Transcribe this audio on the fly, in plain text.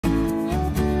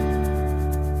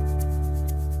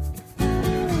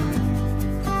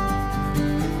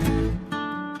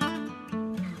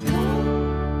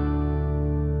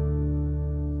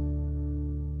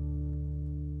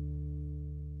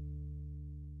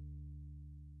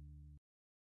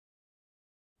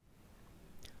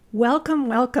Welcome,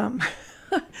 welcome.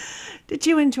 Did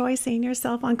you enjoy seeing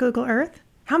yourself on Google Earth?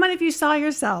 How many of you saw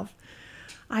yourself?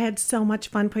 I had so much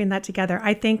fun putting that together.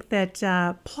 I think that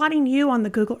plotting you on the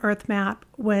Google Earth map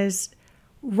was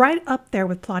right up there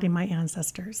with plotting my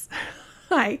ancestors.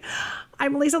 Hi,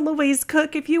 I'm Lisa Louise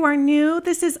Cooke. If you are new,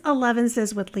 this is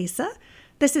Elevenses with Lisa.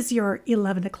 This is your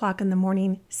 11 o'clock in the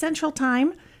morning Central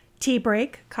Time, tea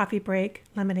break, coffee break,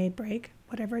 lemonade break,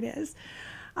 whatever it is.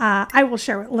 I will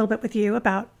share a little bit with you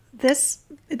about this.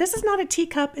 This is not a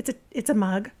teacup. It's a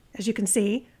mug, as you can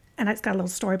see, and it's got a little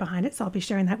story behind it. So I'll be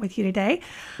sharing that with you today.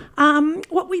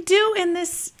 What we do in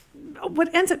this,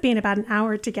 what ends up being about an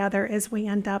hour together, is we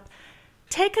end up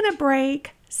taking a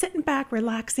break, sitting back,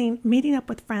 relaxing, meeting up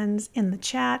with friends in the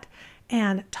chat,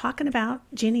 and talking about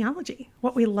genealogy,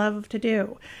 what we love to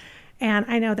do. And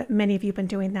I know that many of you have been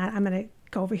doing that. I'm going to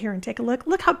go over here and take a look.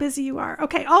 Look how busy you are.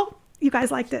 Okay. Oh, you guys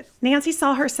liked it. Nancy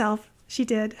saw herself. She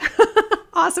did.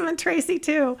 Awesome. And Tracy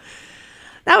too.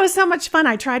 That was so much fun.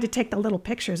 I tried to take the little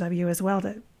pictures of you as well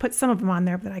to put some of them on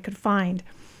there that I could find.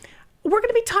 We're going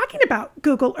to be talking about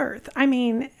Google Earth. I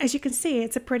mean, as you can see,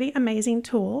 it's a pretty amazing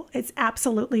tool. It's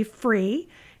absolutely free.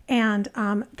 And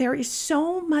there is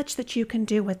so much that you can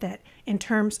do with it in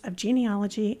terms of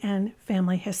genealogy and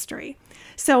family history.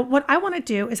 So what I want to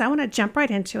do is I want to jump right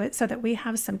into it so that we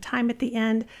have some time at the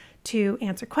end to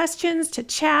answer questions, to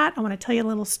chat. I want to tell you a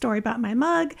little story about my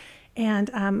mug, and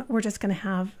we're just going to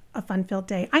have a fun-filled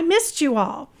day. I missed you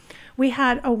all. We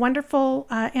had a wonderful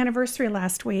anniversary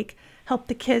last week, helped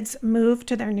the kids move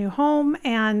to their new home,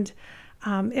 and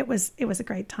it was a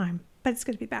great time, but it's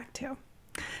good to be back too.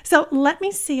 So let me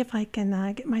see if I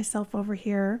can get myself over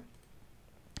here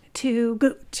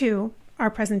to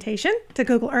our presentation, to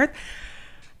Google Earth.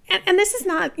 And this is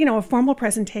not, a formal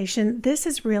presentation. This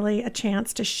is really a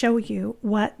chance to show you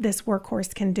what this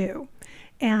workhorse can do.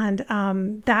 And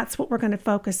that's what we're going to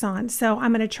focus on. So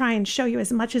I'm going to try and show you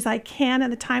as much as I can in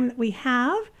the time that we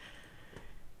have.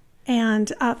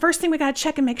 And first thing we got to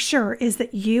check and make sure is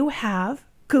that you have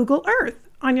Google Earth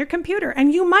on your computer.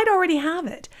 And you might already have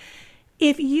it.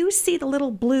 If you see the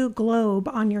little blue globe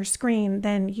on your screen,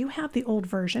 then you have the old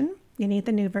version. You need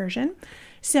the new version.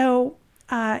 So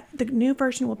the new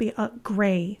version will be a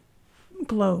gray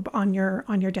globe on your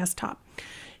desktop.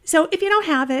 So if you don't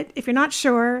have it, if you're not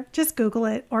sure, just Google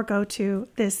it or go to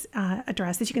this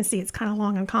address. As you can see, it's kind of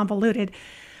long and convoluted.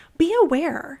 Be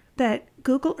aware that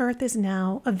Google Earth is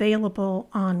now available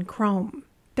on Chrome.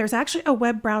 There's actually a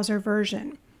web browser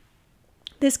version.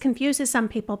 This confuses some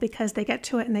people because they get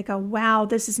to it and they go, wow,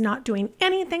 this is not doing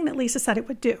anything that Lisa said it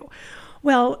would do.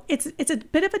 Well, it's a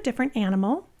bit of a different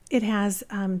animal. It has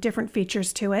different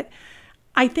features to it.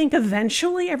 I think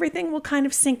eventually everything will kind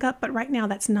of sync up, but right now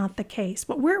that's not the case.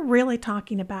 What we're really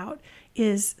talking about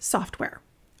is software.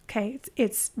 Okay,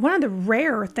 it's one of the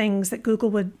rare things that Google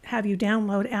would have you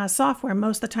download as software.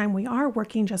 Most of the time we are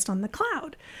working just on the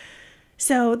cloud.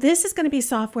 So this is going to be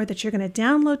software that you're going to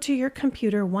download to your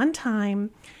computer one time.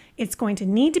 It's going to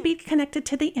need to be connected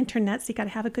to the internet, so you got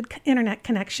to have a good internet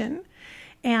connection.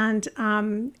 And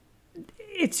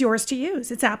it's yours to use.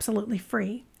 It's absolutely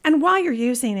free. And while you're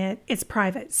using it, it's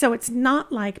private. So it's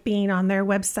not like being on their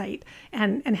website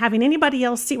and having anybody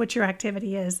else see what your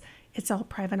activity is. It's all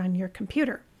private on your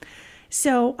computer.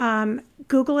 So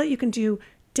Google it. You can do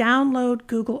download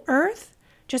Google Earth.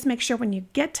 Just make sure when you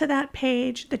get to that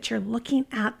page that you're looking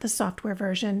at the software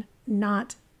version,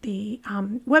 not the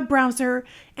web browser.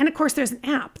 And of course, there's an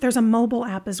app. There's a mobile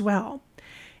app as well.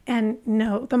 And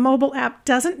no, the mobile app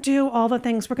doesn't do all the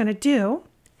things we're going to do.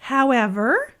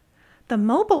 However, the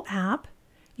mobile app,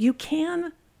 you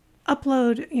can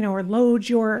upload, or load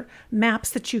your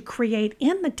maps that you create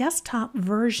in the desktop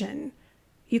version.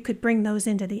 You could bring those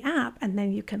into the app, and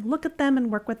then you can look at them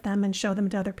and work with them and show them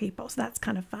to other people. So that's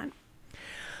kind of fun.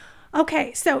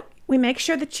 Okay, so we make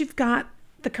sure that you've got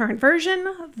the current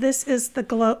version. This is the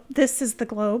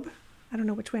globe. I don't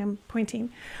know which way I'm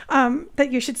pointing.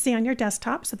 That you should see on your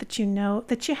desktop so that you know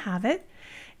that you have it.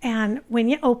 And when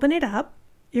you open it up,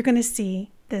 you're going to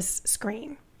see this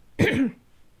screen.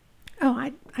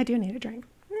 Oh, I do need a drink.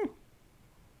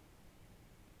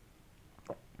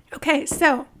 Okay,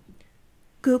 so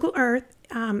Google Earth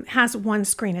has one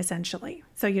screen essentially.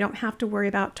 So you don't have to worry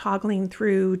about toggling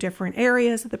through different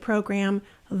areas of the program.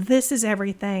 This is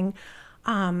everything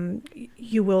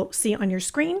you will see on your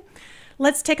screen.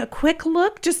 Let's take a quick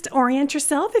look, just to orient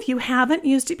yourself if you haven't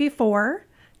used it before.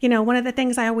 One of the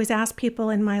things I always ask people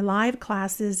in my live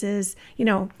classes is,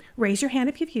 raise your hand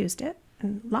if you've used it.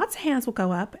 And lots of hands will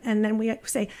go up. And then we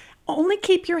say, only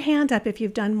keep your hand up if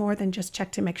you've done more than just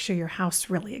check to make sure your house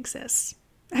really exists.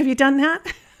 Have you done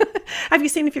that? Have you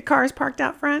seen if your car is parked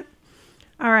out front?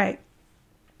 All right.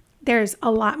 There's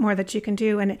a lot more that you can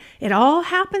do, and it all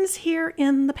happens here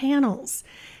in the panels.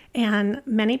 And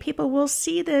many people will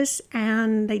see this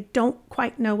and they don't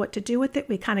quite know what to do with it.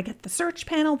 We kind of get the search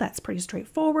panel. That's pretty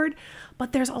straightforward.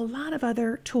 But there's a lot of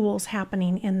other tools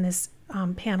happening in this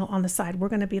panel on the side. We're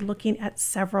going to be looking at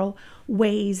several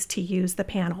ways to use the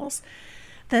panels.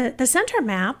 The center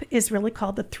map is really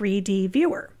called the 3D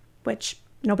viewer, which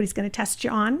nobody's going to test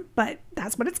you on, but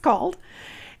that's what it's called.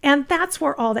 And that's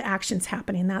where all the action's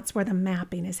happening. That's where the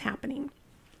mapping is happening.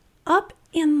 Up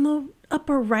in the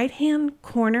upper right-hand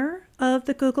corner of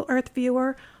the Google Earth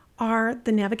viewer are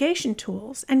the navigation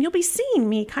tools. And you'll be seeing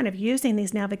me kind of using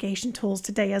these navigation tools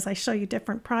today as I show you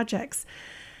different projects.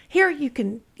 Here you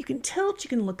can tilt, you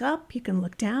can look up, you can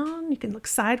look down, you can look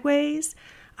sideways,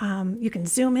 you can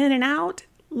zoom in and out,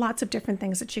 lots of different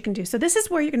things that you can do. So this is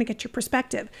where you're going to get your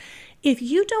perspective. If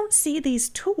you don't see these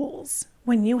tools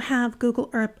when you have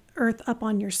Google Earth up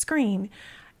on your screen,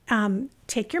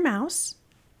 take your mouse,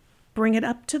 bring it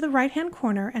up to the right-hand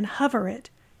corner and hover it,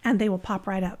 and they will pop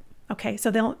right up. Okay,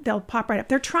 so they'll pop right up.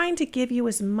 They're trying to give you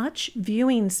as much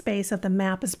viewing space of the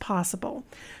map as possible.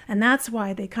 And that's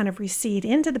why they kind of recede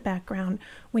into the background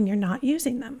when you're not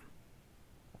using them.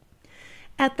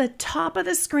 At the top of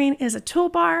the screen is a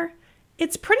toolbar.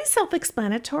 It's pretty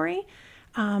self-explanatory.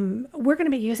 We're going to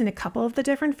be using a couple of the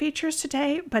different features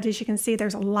today, but as you can see,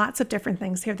 there's lots of different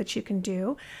things here that you can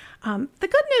do. The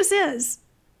good news is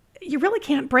you really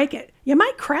can't break it. You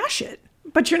might crash it,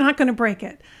 but you're not going to break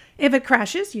it. If it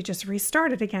crashes, you just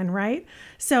restart it again, right?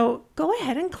 So go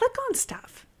ahead and click on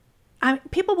stuff.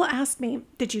 People will ask me,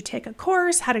 did you take a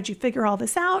course? How did you figure all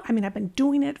this out? I mean, I've been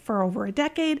doing it for over a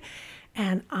decade,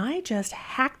 and I just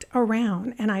hacked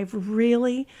around, and I've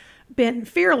really been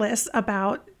fearless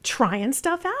about trying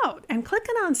stuff out and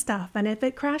clicking on stuff. And if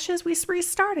it crashes, we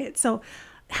restart it. So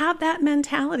have that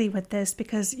mentality with this,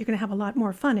 because you're going to have a lot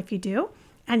more fun if you do,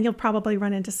 and you'll probably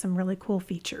run into some really cool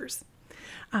features.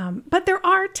 But there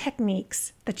are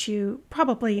techniques that you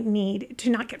probably need to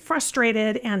not get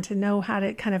frustrated and to know how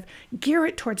to kind of gear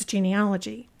it towards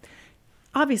genealogy.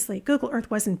 Obviously, Google Earth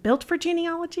wasn't built for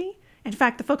genealogy. In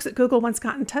fact, the folks at Google once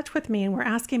got in touch with me and were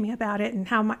asking me about it, and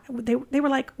how they were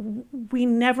like, we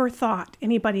never thought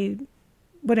anybody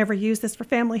would ever use this for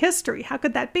family history. How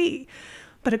could that be?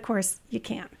 But of course, you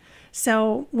can't.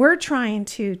 So we're trying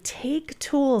to take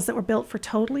tools that were built for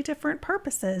totally different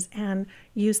purposes and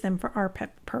use them for our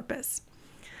purpose.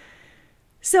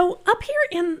 So up here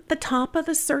in the top of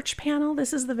the search panel,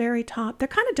 this is the very top, they're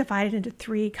kind of divided into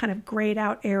three kind of grayed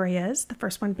out areas. The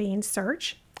first one being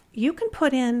search. You can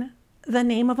put in the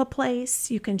name of a place.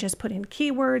 You can just put in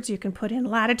keywords. You can put in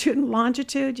latitude and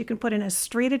longitude. You can put in a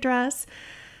street address.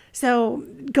 So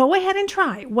go ahead and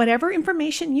try whatever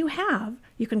information you have.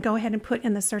 You can go ahead and put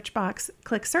in the search box,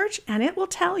 click search, and it will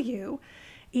tell you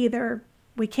either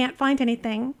we can't find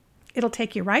anything, it'll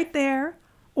take you right there,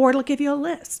 or it'll give you a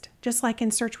list, just like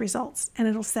in search results. And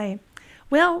it'll say,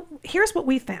 well, here's what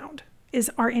we found.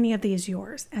 Are any of these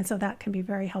yours? And so that can be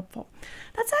very helpful.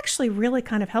 That's actually really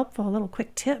kind of helpful, a little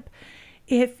quick tip.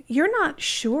 If you're not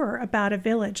sure about a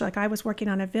village, like I was working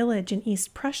on a village in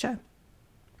East Prussia,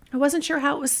 I wasn't sure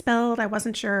how it was spelled. I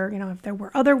wasn't sure, if there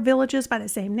were other villages by the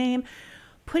same name.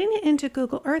 Putting it into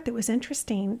Google Earth, it was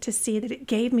interesting to see that it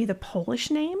gave me the Polish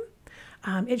name.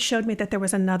 It showed me that there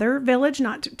was another village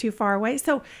not too far away.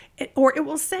 So, it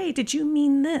will say, did you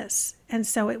mean this? And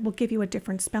so it will give you a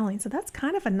different spelling. So that's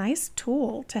kind of a nice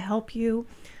tool to help you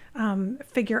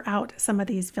figure out some of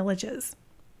these villages.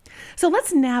 So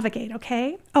let's navigate,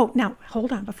 okay? Oh, now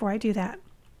hold on before I do that.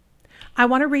 I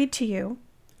want to read to you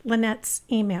Lynette's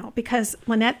email, because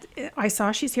Lynette, I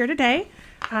saw she's here today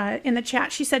in the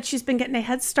chat. She said she's been getting a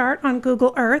head start on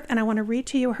Google Earth, and I want to read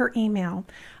to you her email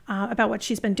about what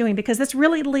she's been doing, because this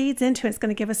really leads into, it's going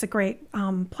to give us a great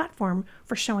platform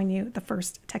for showing you the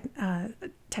first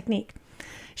technique.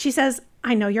 She says,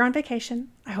 I know you're on vacation.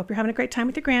 I hope you're having a great time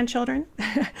with your grandchildren.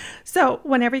 So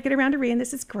whenever you get around to reading,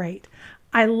 this is great.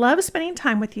 I love spending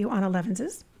time with you on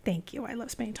Elevenses. Thank you. I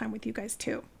love spending time with you guys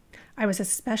too. I was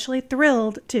especially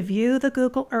thrilled to view the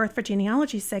Google Earth for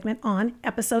Genealogy segment on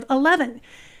episode 11.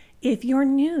 If you're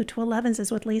new to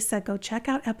Elevenses with Lisa, go check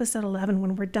out episode 11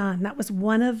 when we're done. That was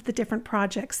one of the different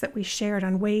projects that we shared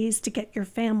on ways to get your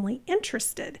family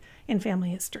interested in family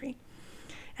history.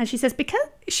 And she says, because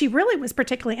she really was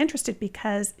particularly interested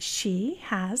because she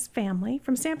has family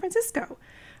from San Francisco.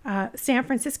 San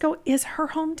Francisco is her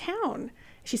hometown.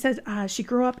 She says she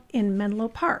grew up in Menlo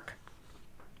Park.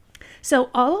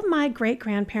 So all of my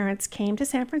great-grandparents came to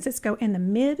San Francisco in the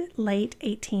mid-late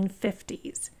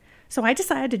 1850s. So I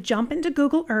decided to jump into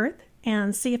Google Earth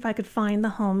and see if I could find the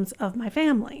homes of my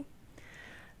family.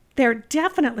 There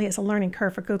definitely is a learning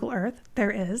curve for Google Earth.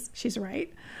 There is. She's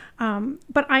right.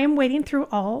 But I am wading through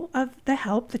all of the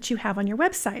help that you have on your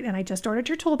website. And I just ordered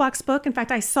your toolbox book. In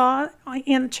fact, I saw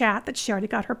in the chat that she already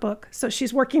got her book, so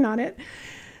she's working on it.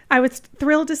 I was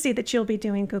thrilled to see that you'll be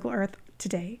doing Google Earth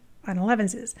today on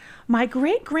Elevenses. My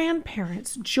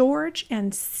great-grandparents, George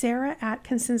and Sarah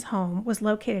Atkinson's home was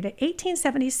located at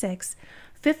 1876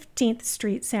 15th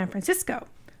Street, San Francisco.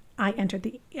 I entered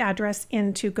the address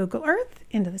into Google Earth,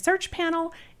 into the search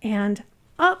panel, and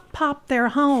up popped their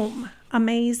home.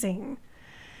 Amazing.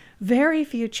 Very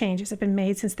few changes have been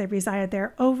made since they resided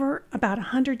there over about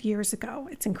 100 years ago.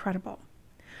 It's incredible.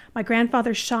 My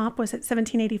grandfather's shop was at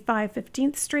 1785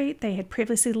 15th Street. They had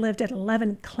previously lived at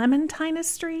 11 Clementina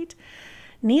Street.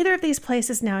 Neither of these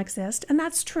places now exist, and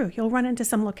that's true. You'll run into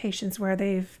some locations where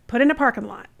they've put in a parking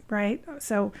lot, right?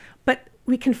 So, but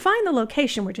we can find the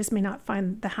location, we just may not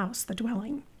find the house, the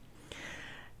dwelling.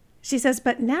 She says,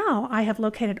 but now I have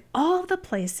located all of the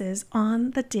places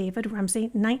on the David Rumsey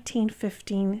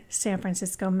 1915 San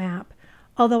Francisco map.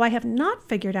 Although I have not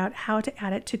figured out how to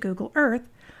add it to Google Earth,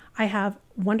 I have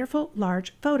wonderful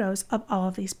large photos of all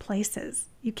of these places.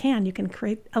 You can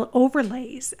create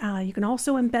overlays. You can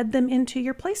also embed them into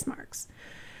your place marks.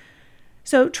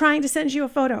 So trying to send you a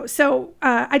photo. So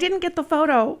I didn't get the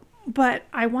photo, but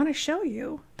I want to show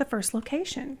you the first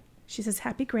location. She says,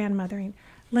 happy grandmothering.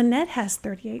 Lynette has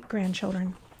 38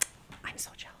 grandchildren. I'm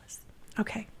so jealous.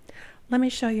 Okay, let me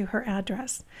show you her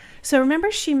address. So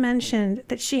remember she mentioned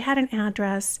that she had an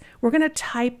address. We're going to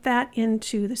type that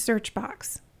into the search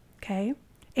box. Okay,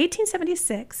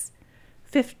 1876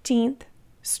 15th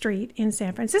Street in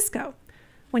San Francisco.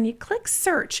 When you click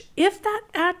search, if that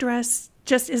address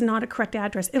just is not a correct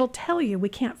address, it'll tell you we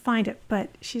can't find it,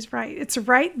 but she's right. It's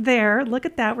right there. Look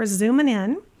at that. We're zooming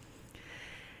in.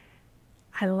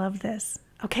 I love this.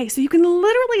 Okay, so you can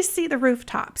literally see the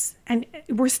rooftops, and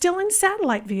we're still in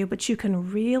satellite view, but you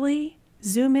can really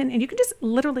zoom in, and you can just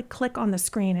literally click on the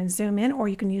screen and zoom in, or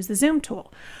you can use the zoom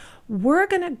tool. We're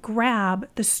going to grab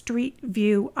the street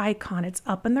view icon. It's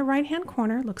up in the right-hand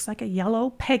corner. Looks like a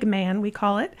yellow peg man, we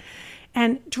call it.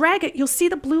 And drag it. You'll see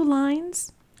the blue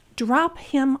lines. Drop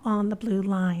him on the blue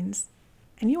lines.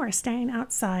 And you are staying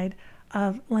outside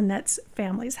of Lynette's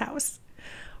family's house.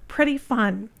 Pretty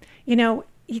fun. You know,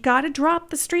 you got to drop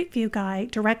the street view guy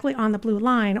directly on the blue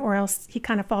line, or else he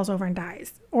kind of falls over and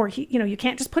dies. Or you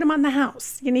can't just put him on the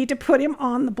house. You need to put him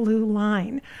on the blue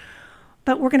line.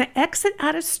 But we're going to exit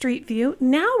out of street view.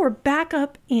 Now we're back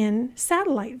up in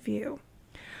satellite view.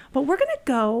 But we're going to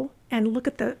go and look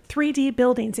at the 3D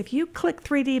buildings. If you click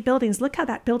 3D buildings, look how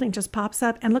that building just pops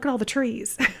up, and look at all the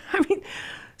trees. I mean,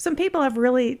 some people have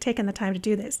really taken the time to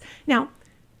do this. Now,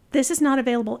 this is not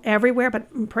available everywhere,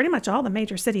 but pretty much all the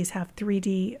major cities have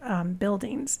 3D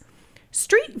buildings.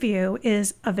 Street view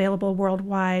is available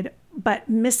worldwide, but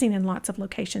missing in lots of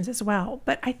locations as well.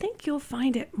 But I think you'll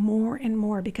find it more and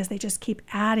more because they just keep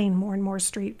adding more and more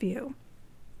street view.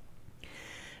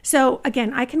 So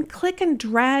again, I can click and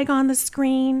drag on the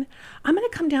screen. I'm going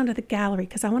to come down to the gallery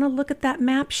because I want to look at that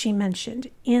map she mentioned.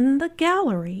 In the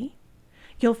gallery,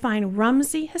 you'll find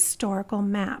Rumsey Historical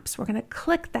Maps. We're going to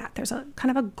click that. There's a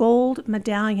kind of a gold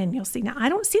medallion you'll see. Now, I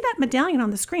don't see that medallion on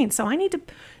the screen, so I need to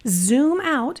zoom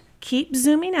out, keep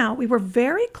zooming out. We were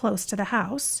very close to the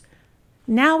house.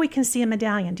 Now we can see a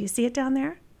medallion. Do you see it down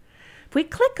there? If we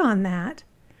click on that,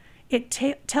 it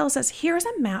tells us here's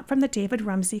a map from the David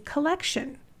Rumsey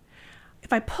collection.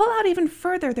 If I pull out even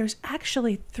further, there's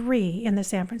actually 3 in the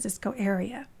San Francisco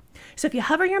area. So if you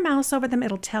hover your mouse over them,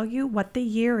 it'll tell you what the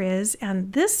year is,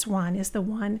 and this one is the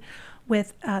one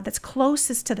with that's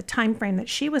closest to the time frame that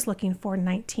she was looking for,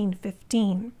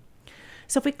 1915.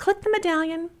 So if we click the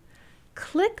medallion,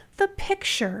 click the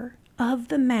picture of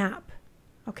the map,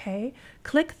 okay?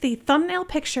 Click the thumbnail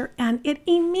picture, and it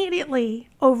immediately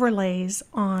overlays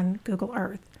on Google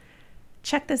Earth.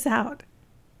 Check this out.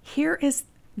 Here is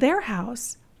their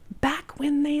house back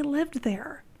when they lived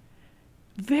there.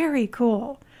 Very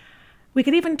cool. We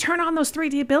could even turn on those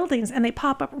 3D buildings and they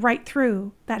pop up right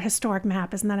through that historic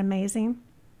map. Isn't that amazing?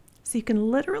 So you can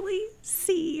literally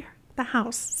see the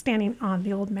house standing on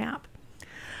the old map.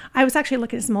 I was actually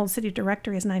looking at some old city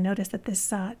directories, and I noticed that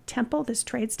this temple, this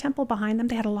trades temple behind them,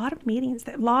 they had a lot of meetings.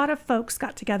 A lot of folks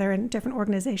got together and different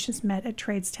organizations met at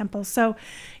trades temples. So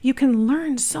you can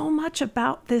learn so much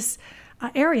about this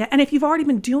area. And if you've already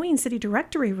been doing city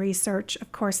directory research,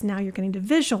 of course, now you're getting to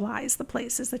visualize the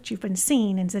places that you've been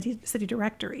seeing in city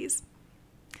directories.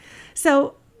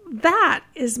 So that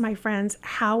is, my friends,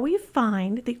 how we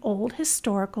find the old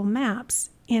historical maps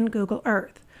in Google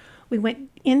Earth. We went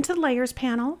into the layers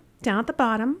panel down at the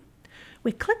bottom.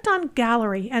 We clicked on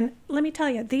gallery, and let me tell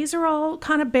you, these are all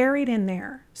kind of buried in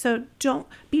there. So don't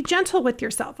be gentle with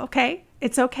yourself, okay?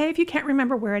 It's okay if you can't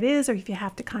remember where it is, or if you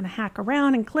have to kind of hack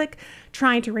around and click,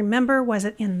 trying to remember, was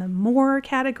it in the more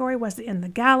category? Was it in the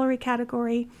gallery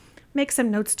category? Make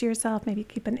some notes to yourself, maybe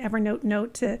keep an Evernote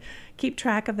note to keep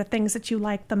track of the things that you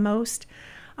like the most.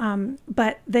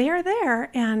 But they are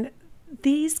there, and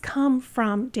these come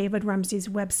from David Rumsey's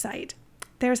website.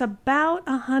 There's about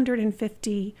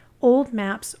 150 old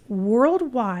maps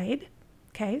worldwide,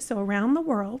 okay, so around the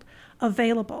world,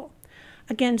 available.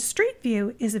 Again, Street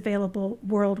View is available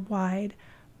worldwide,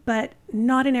 but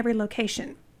not in every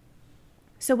location.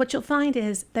 So what you'll find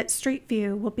is that Street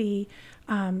View will be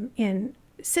in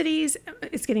cities.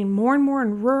 It's getting more and more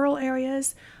in rural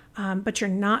areas, but you're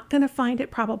not going to find it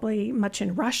probably much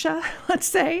in Russia, let's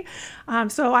say.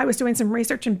 So I was doing some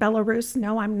research in Belarus.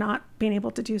 No, I'm not being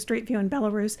able to do Street View in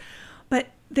Belarus, but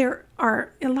there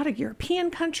are a lot of European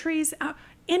countries.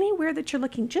 Anywhere that you're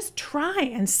looking, just try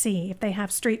and see if they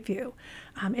have Street View.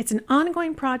 It's an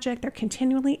ongoing project. They're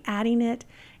continually adding it.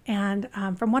 And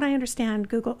from what I understand,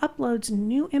 Google uploads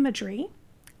new imagery,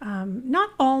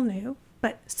 not all new,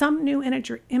 but some new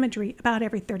imagery about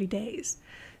every 30 days.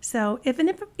 So even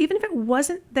if it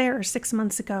wasn't there 6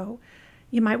 months ago,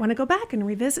 you might want to go back and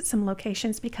revisit some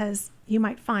locations because you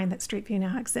might find that Street View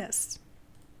now exists.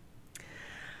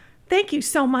 Thank you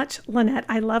so much, Lynette.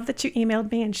 I love that you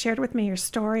emailed me and shared with me your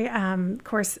story. Of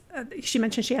course, she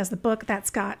mentioned she has the book that's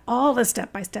got all the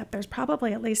step-by-step. There's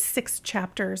probably at least 6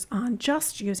 chapters on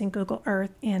just using Google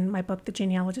Earth in my book, The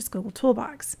Genealogist Google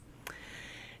Toolbox.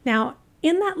 Now,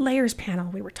 in that layers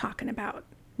panel we were talking about,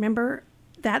 remember,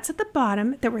 that's at the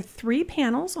bottom. There were 3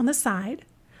 panels on the side.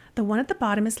 The one at the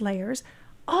bottom is layers.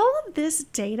 All of this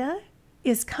data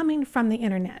is coming from the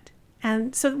internet.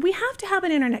 And so we have to have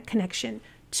an internet connection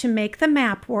to make the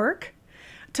map work,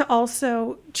 to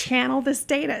also channel this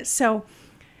data. So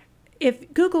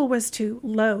if Google was to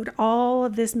load all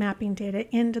of this mapping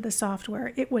data into the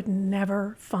software, it would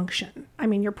never function. I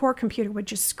mean, your poor computer would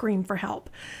just scream for help.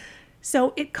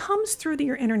 So it comes through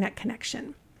your internet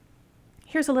connection.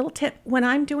 Here's a little tip. When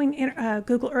I'm doing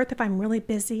Google Earth, if I'm really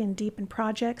busy and deep in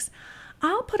projects,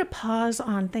 I'll put a pause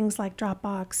on things like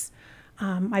Dropbox,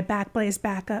 my Backblaze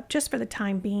backup, just for the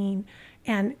time being,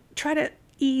 and try to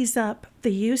ease up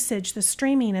the usage, the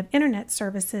streaming of internet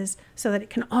services so that it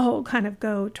can all kind of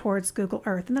go towards Google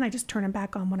Earth. And then I just turn them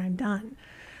back on when I'm done.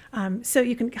 So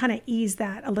you can kind of ease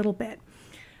that a little bit.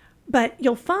 But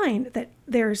you'll find that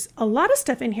there's a lot of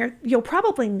stuff in here you'll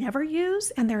probably never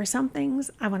use. And there are some things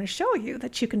I want to show you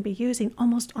that you can be using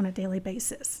almost on a daily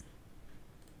basis.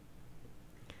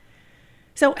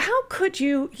 So how could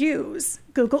you use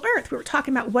Google Earth? We were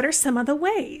talking about what are some of the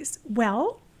ways.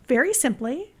 Well, very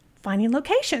simply, finding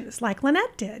locations like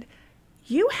Lynette did.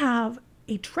 You have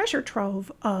a treasure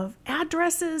trove of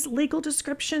addresses, legal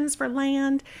descriptions for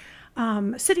land,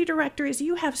 city directories.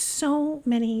 You have so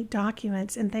many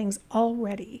documents and things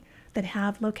already that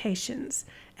have locations,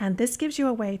 and this gives you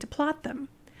a way to plot them.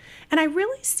 And I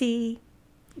really see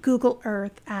Google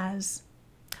Earth as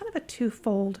kind of a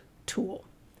twofold tool.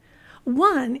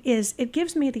 One is it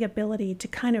gives me the ability to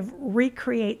kind of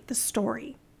recreate the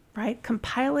story, right?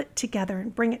 Compile it together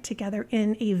and bring it together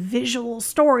in a visual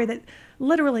story that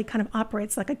literally kind of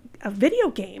operates like a video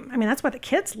game. I mean, that's why the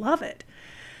kids love it.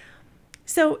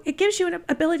 So it gives you an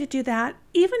ability to do that.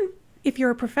 Even if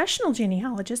you're a professional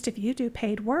genealogist, if you do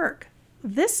paid work,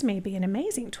 this may be an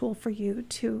amazing tool for you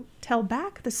to tell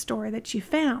back the story that you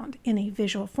found in a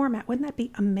visual format. Wouldn't that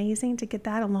be amazing to get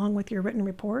that along with your written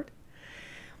report?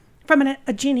 From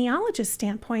a genealogist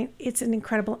standpoint, it's an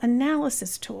incredible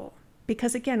analysis tool.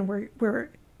 Because again,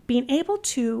 we're being able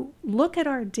to look at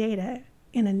our data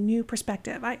in a new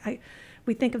perspective.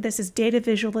 We think of this as data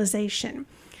visualization.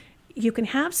 You can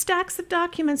have stacks of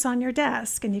documents on your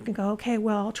desk and you can go, okay,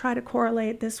 well, I'll try to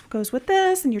correlate this goes with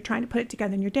this, and you're trying to put it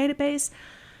together in your database.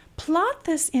 Plot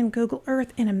this in Google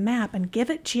Earth in a map and give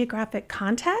it geographic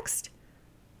context.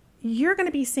 You're going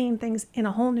to be seeing things in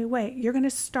a whole new way. You're going to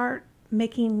start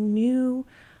making new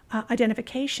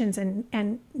identifications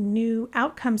and new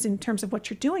outcomes in terms of what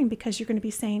you're doing, because you're going to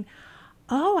be saying,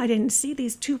 oh, I didn't see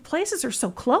these 2 places are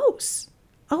so close.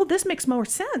 Oh, this makes more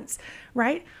sense,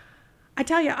 right? I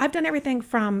tell you, I've done everything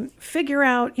from figure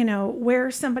out, where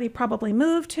somebody probably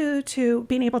moved to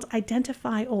being able to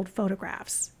identify old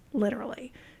photographs,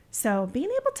 literally. So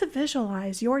being able to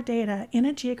visualize your data in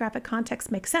a geographic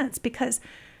context makes sense, because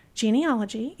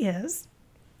genealogy is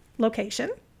location,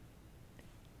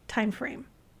 time frame.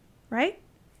 Right?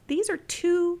 These are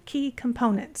 2 key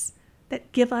components that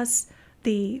give us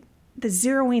the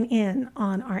zeroing in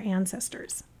on our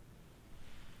ancestors.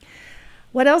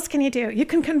 What else can you do? You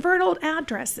can convert old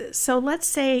addresses. So let's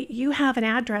say you have an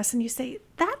address and you say,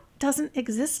 that doesn't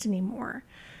exist anymore.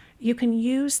 You can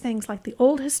use things like the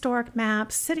old historic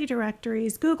maps, city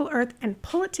directories, Google Earth, and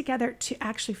pull it together to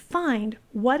actually find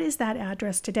what is that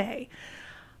address today.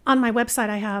 On my website,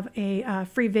 I have a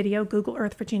free video, Google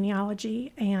Earth for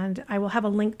genealogy, and I will have a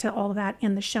link to all of that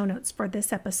in the show notes for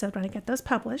this episode when I get those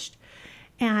published.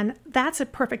 And that's a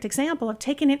perfect example of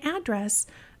taking an address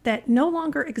that no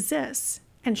longer exists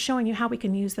and showing you how we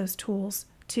can use those tools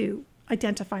to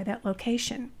identify that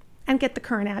location and get the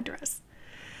current address.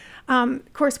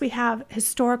 Of course, we have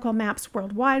historical maps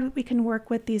worldwide we can work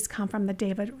with. These come from the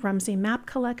David Rumsey map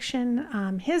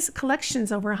collection. His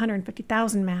collection's over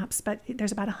 150,000 maps, but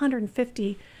there's about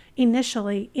 150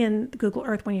 initially in Google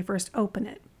Earth when you first open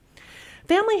it.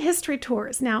 Family history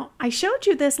tours. Now, I showed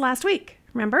you this last week,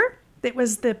 remember? It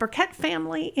was the Burkett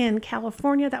family in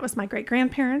California. That was my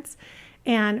great-grandparents.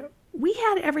 And we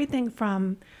had everything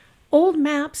from old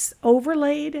maps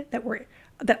overlaid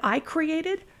that I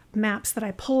created, maps that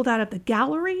I pulled out of the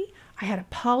gallery. I had a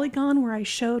polygon where I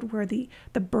showed where the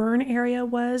burn area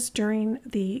was during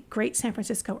the Great San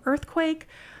Francisco earthquake.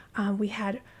 We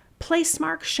had place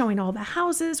marks showing all the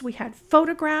houses. We had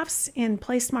photographs in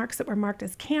place marks that were marked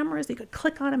as cameras. You could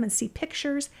click on them and see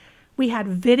pictures. We had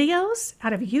videos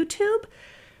out of YouTube.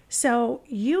 So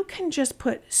you can just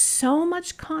put so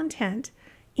much content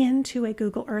into a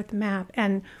Google Earth map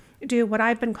and do what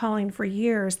I've been calling for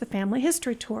years the family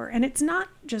history tour. And it's not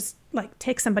just like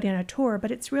take somebody on a tour,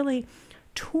 but it's really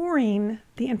touring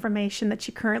the information that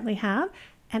you currently have.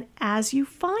 And as you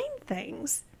find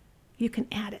things, you can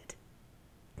add it.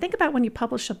 Think about when you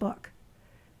publish a book.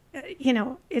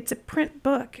 It's a print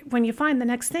book. When you find the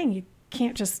next thing, you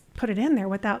can't just put it in there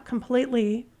without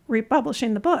completely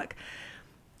republishing the book.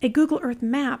 A Google Earth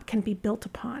map can be built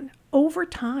upon over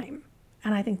time.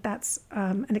 And I think that's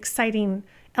an exciting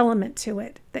element to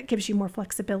it that gives you more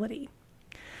flexibility.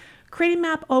 Creating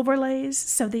map overlays.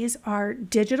 So these are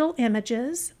digital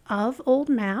images of old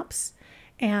maps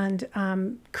and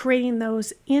creating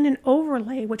those in an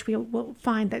overlay, which we will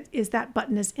find that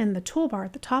button is in the toolbar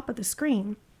at the top of the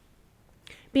screen.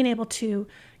 Being able to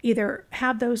either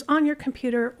have those on your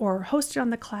computer or hosted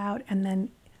on the cloud and then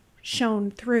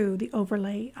shown through the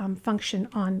overlay function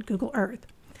on Google Earth.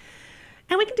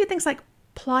 And we can do things like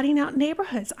plotting out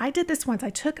neighborhoods. I did this once. I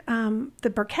took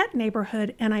the Burkett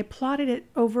neighborhood and I plotted it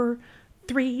over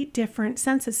 3 different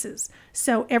censuses.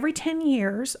 So every 10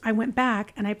 years, I went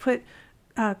back and I put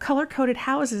color-coded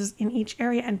houses in each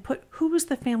area and put who was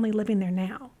the family living there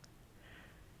now.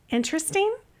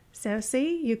 Interesting? So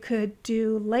see, you could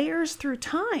do layers through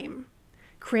time,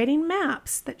 creating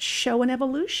maps that show an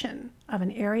evolution of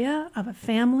an area, of a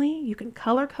family. You can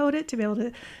color-code it to be able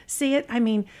to see it. I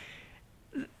mean,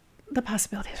 the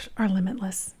possibilities are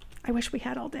limitless. I wish we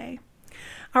had all day.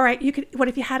 All right, what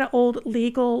if you had an old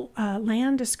legal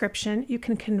land description? You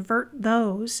can convert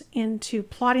those into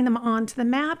plotting them onto the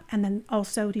map and then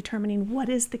also determining what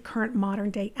is the current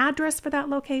modern day address for that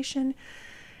location.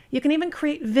 You can even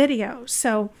create videos.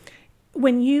 So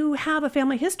when you have a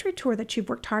family history tour that you've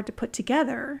worked hard to put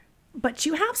together, but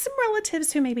you have some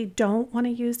relatives who maybe don't want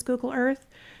to use Google Earth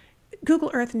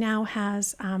now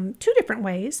has 2 different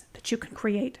ways that you can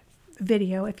create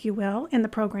video, if you will, in the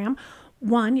program.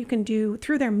 One, you can do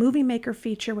through their Movie Maker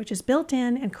feature, which is built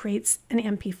in and creates an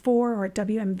MP4 or a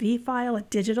WMV file, a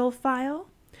digital file.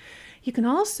 You can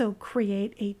also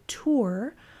create a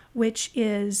tour, which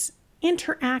is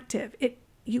interactive.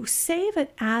 You save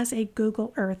it as a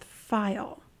Google Earth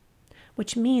file,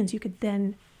 which means you could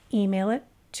then email it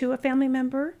to a family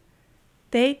member.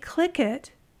 They click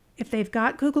it. If they've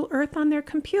got Google Earth on their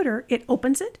computer, it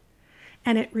opens it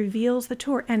and it reveals the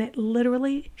tour, and it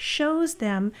literally shows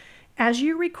them as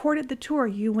you recorded the tour.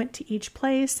 You went to each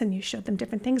place and you showed them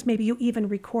different things. Maybe you even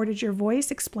recorded your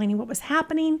voice explaining what was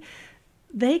happening.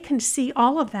 They can see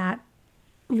all of that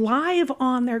live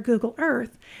on their Google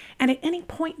Earth, and at any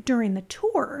point during the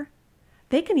tour,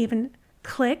 they can even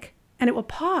click and it will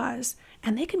pause,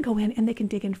 and they can go in and they can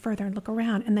dig in further and look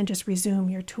around and then just resume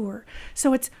your tour.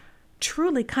 So it's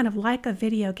truly kind of like a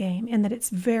video game in that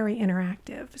it's very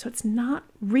interactive. So it's not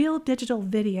real digital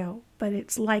video, but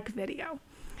it's like video.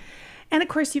 And of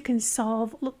course, you can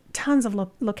solve tons of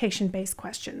location-based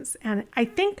questions. And I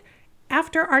think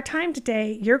after our time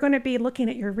today, you're going to be looking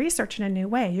at your research in a new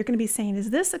way. You're going to be saying, is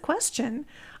this a question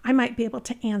I might be able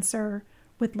to answer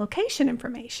with location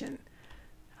information?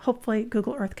 Hopefully,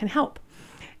 Google Earth can help.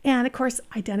 And of course,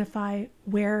 identify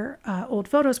where old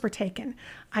photos were taken.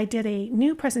 I did a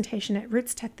new presentation at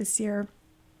Roots Tech this year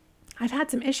I've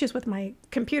had some issues with my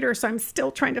computer, so I'm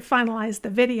still trying to finalize the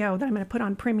video that I'm going to put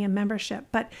on premium membership.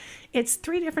 But it's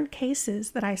 3 different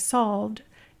cases that I solved,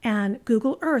 and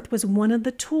Google Earth was one of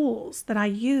the tools that I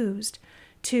used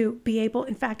to be able,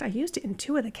 in fact, I used it in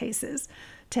 2 of the cases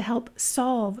to help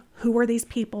solve who were these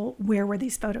people, where were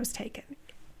these photos taken.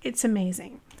 It's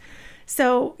amazing.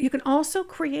 So you can also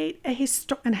create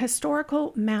an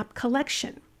historical map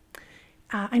collection.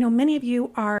 I know many of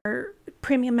you are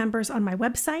premium members on my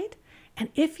website, and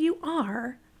if you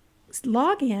are,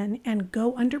 log in and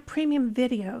go under premium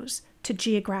videos to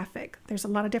geographic. There's a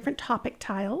lot of different topic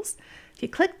tiles. If you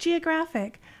click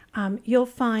geographic, you'll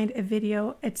find a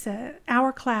video. It's an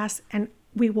hour class, and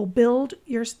we will build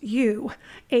you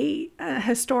a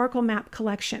historical map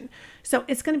collection. So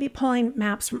it's going to be pulling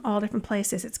maps from all different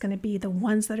places. It's going to be the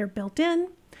ones that are built in.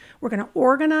 We're going to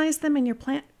organize them in your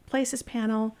places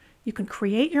panel. You can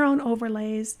create your own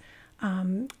overlays,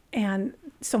 and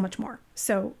so much more.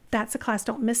 So that's a class.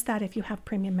 Don't miss that if you have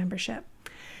premium membership.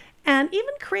 And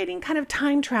even creating kind of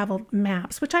time travel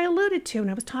maps, which I alluded to when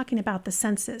I was talking about the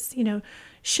census,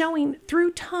 showing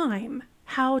through time,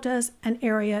 how does an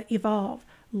area evolve?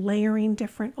 Layering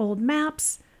different old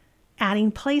maps,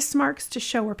 adding place marks to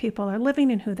show where people are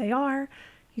living and who they are.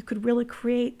 You could really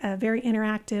create a very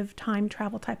interactive time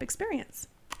travel type experience.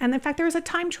 And in fact, there is a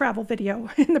time travel video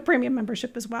in the premium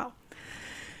membership as well.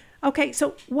 Okay,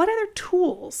 so what other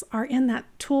tools are in that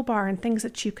toolbar and things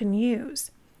that you can use?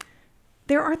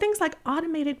 There are things like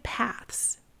automated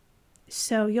paths.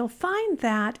 So you'll find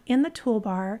that in the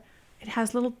toolbar, it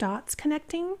has little dots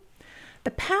connecting.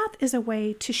 The path is a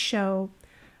way to show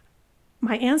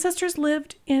my ancestors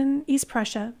lived in East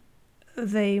Prussia.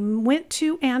 They went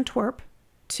to Antwerp,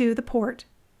 to the port,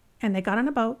 and they got on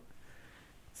a boat.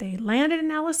 They landed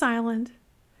in Ellis Island.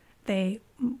 They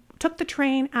took the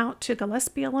train out to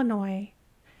Gillespie, Illinois,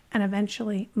 and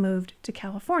eventually moved to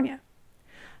California.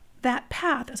 That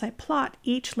path, as I plot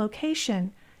each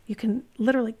location, you can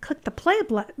literally click the play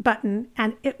button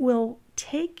and it will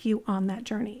take you on that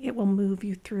journey. It will move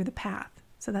you through the path.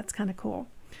 So that's kind of cool.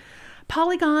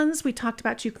 Polygons, we talked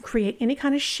about, you can create any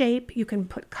kind of shape. You can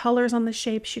put colors on the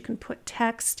shapes. You can put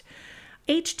text.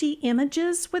 HD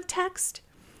images with text.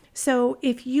 So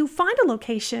if you find a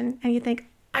location and you think,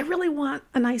 I really want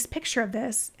a nice picture of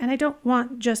this, and I don't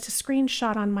want just a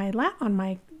screenshot on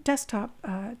my desktop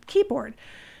keyboard,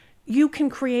 you can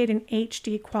create an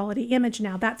HD quality image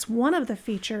now. That's one of the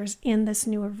features in this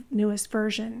newest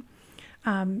version.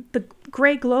 The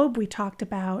gray globe we talked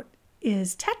about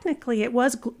is technically, it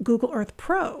was Google Earth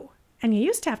Pro, and you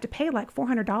used to have to pay like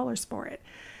 $400 for it.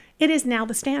 It is now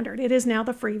the standard. It is now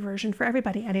the free version for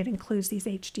everybody, and it includes these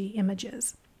HD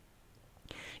images.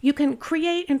 You can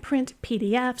create and print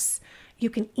PDFs.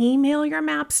 You can email your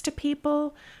maps to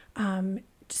people.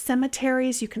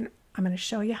 Cemeteries, I'm going to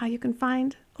show you how you can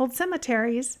find old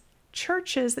cemeteries,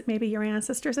 churches that maybe your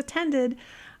ancestors attended.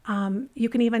 You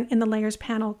can even, in the layers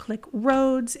panel, click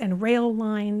roads and rail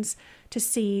lines to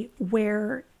see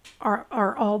where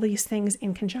are all these things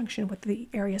in conjunction with the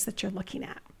areas that you're looking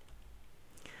at.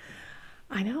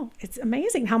 I know, it's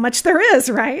amazing how much there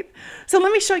is, right? So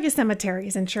let me show you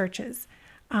cemeteries and churches.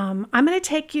 I'm going to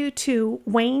take you to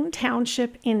Wayne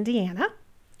Township, Indiana,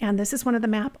 and this is one of the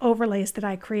map overlays that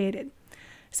I created.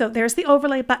 So there's the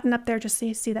overlay button up there, just so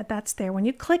you see that that's there. When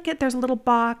you click it, there's a little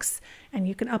box, and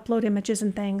you can upload images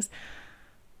and things.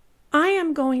 I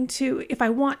am going to, if I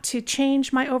want to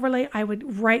change my overlay, I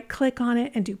would right-click on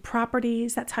it and do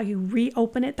properties. That's how you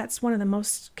reopen it. That's one of the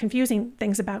most confusing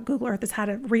things about Google Earth, is how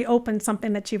to reopen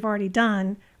something that you've already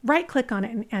done. Right-click on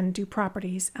it and do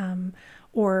properties,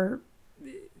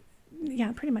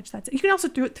 yeah, pretty much that's it. You can also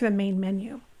do it through the main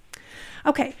menu.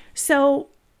 Okay, so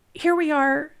here we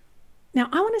are. Now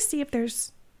I want to see if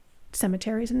there's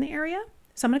cemeteries in the area.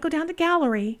 So I'm going to go down to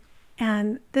gallery,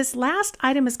 and this last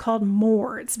item is called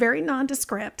more. It's very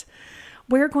nondescript.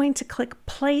 We're going to click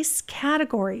place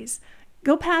categories.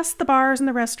 Go past the bars and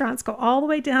the restaurants, go all the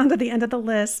way down to the end of the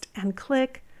list and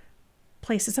click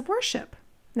places of worship.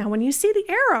 Now when you see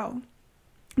the arrow,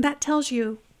 that tells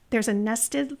you there's a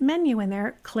nested menu in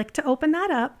there. Click to open that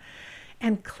up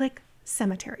and click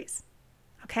cemeteries.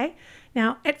 Okay.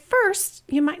 Now, at first,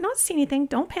 you might not see anything.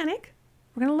 Don't panic.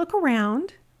 We're going to look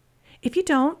around. If you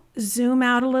don't, zoom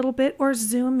out a little bit or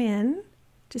zoom in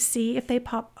to see if they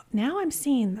pop. Now I'm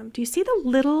seeing them. Do you see the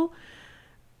little,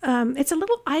 it's a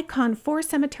little icon for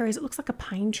cemeteries. It looks like a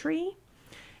pine tree.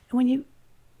 And when you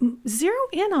zero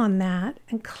in on that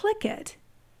and click it,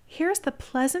 here's the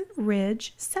Pleasant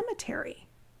Ridge Cemetery.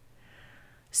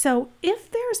 So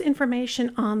if there's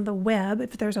information on the web,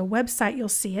 if there's a website, you'll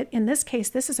see it. In this case,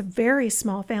 this is a very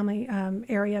small family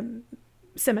area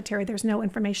cemetery. There's no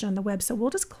information on the web, so we'll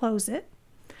just close it.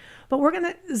 But we're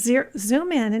going to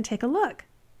zoom in and take a look.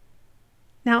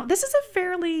 Now, this is a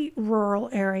fairly rural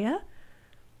area,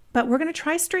 but we're going to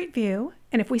try Street View.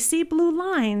 And if we see blue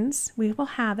lines, we will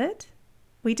have it.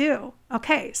 We do.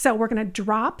 Okay, so we're going to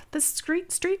drop the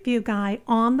Street View guy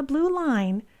on the blue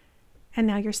line, and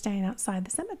now you're staying outside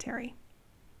the cemetery.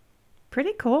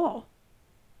 Pretty cool.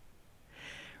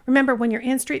 Remember, when you're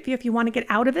in Street View, if you want to get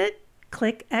out of it,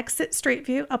 click Exit Street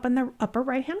View up in the upper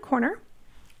right-hand corner.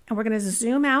 And we're going to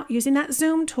zoom out using that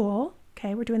zoom tool.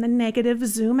 Okay, we're doing the negative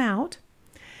zoom out.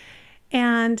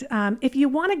 And if you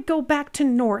want to go back to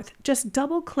north, just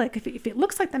double click. If it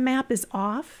looks like the map is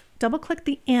off, double click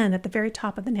the N at the very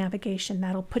top of the navigation.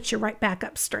 That'll put you right back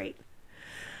up straight.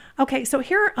 Okay, so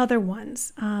here are other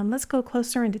ones. Let's go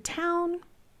closer into town.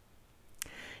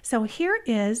 So here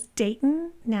is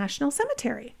Dayton National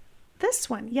Cemetery. This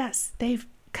one, yes, they've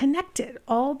connected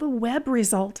all the web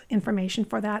result information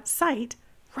for that site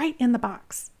right in the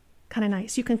box. Kind of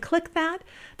nice. You can click that.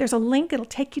 There's a link. It'll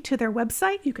take you to their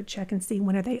website. You could check and see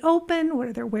when are they open,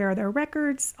 where are their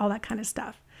records, all that kind of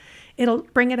stuff. It'll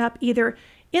bring it up either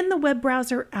in the web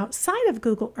browser outside of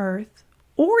Google Earth,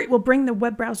 or it will bring the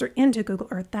web browser into Google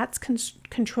Earth. That's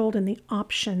controlled in the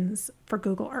options for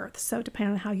Google Earth. So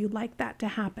depending on how you like that to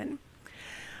happen.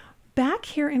 Back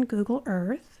here in Google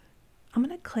Earth, I'm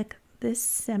going to click this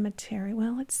cemetery.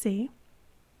 Well, let's see.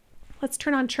 Let's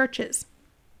turn on churches.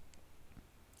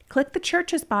 Click the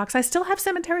churches box. I still have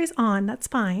cemeteries on. That's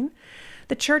fine.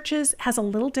 The churches has a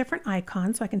little different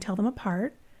icon so I can tell them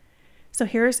apart. So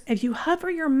here's, if you hover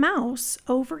your mouse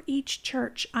over each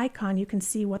church icon, you can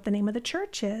see what the name of the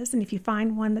church is. And if you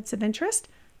find one that's of interest,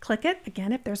 click it.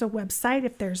 Again, if there's a website,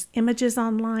 if there's images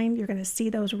online, you're going to see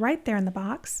those right there in the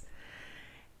box.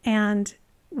 And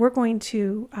we're going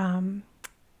to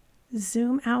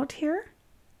zoom out here.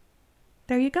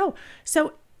 There you go.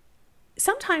 So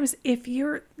sometimes if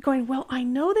you're going, well, I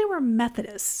know they were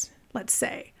Methodists, let's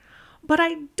say, but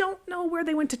I don't know where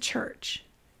they went to church.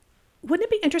 Wouldn't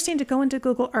it be interesting to go into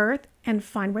Google Earth and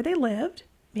find where they lived,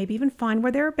 maybe even find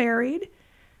where they were buried,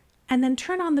 and then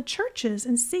turn on the churches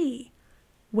and see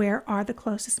where are the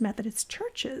closest Methodist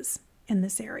churches in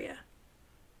this area?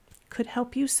 Could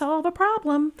help you solve a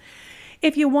problem.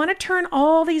 If you want to turn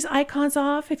all these icons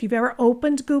off, if you've ever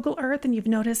opened Google Earth and you've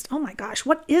noticed, oh my gosh,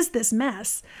 what is this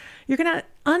mess? You're going to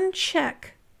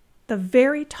uncheck the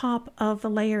very top of the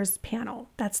layers panel.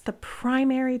 That's the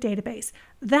primary database.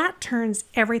 That turns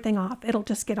everything off. It'll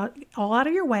just get all out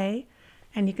of your way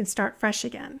and you can start fresh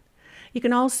again. You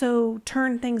can also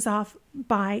turn things off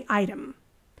by item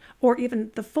or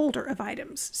even the folder of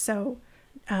items. So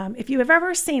if you have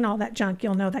ever seen all that junk,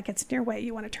 you'll know that gets in your way.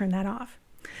 You want to turn that off.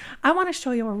 I want to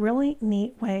show you a really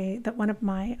neat way that one of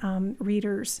my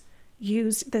readers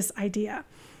used this idea.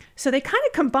 So they kind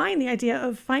of combine the idea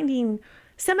of finding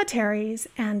cemeteries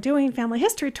and doing family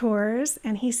history tours.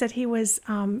 And he said he was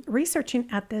researching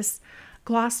at this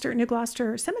New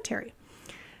Gloucester Cemetery.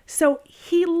 So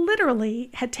he literally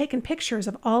had taken pictures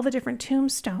of all the different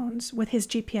tombstones with his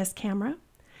GPS camera,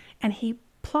 and he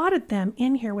plotted them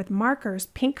in here with markers,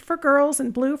 pink for girls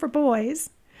and blue for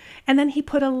boys. And then he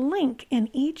put a link in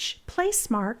each place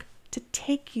mark to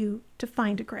take you to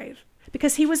find a grave.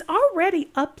 Because he was already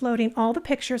uploading all the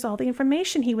pictures, all the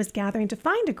information he was gathering to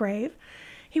find a grave.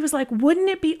 He was like, wouldn't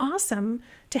it be awesome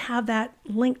to have that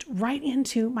linked right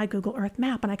into my Google Earth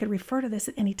map? And I could refer to this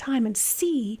at any time and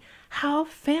see how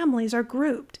families are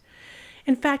grouped.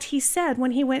 In fact, he said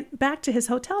when he went back to his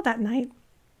hotel that night,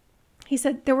 he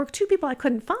said, there were 2 people I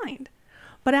couldn't find.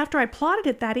 But after I plotted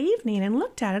it that evening and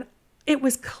looked at it, it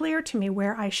was clear to me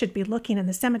where I should be looking in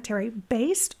the cemetery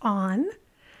based on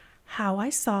how I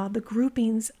saw the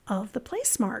groupings of the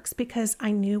place marks because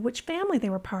I knew which family they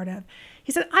were part of.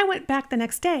 He said, I went back the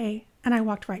next day and I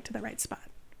walked right to the right spot.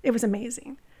 It was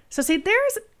amazing. So see,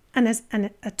 there's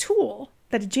a tool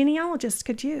that a genealogist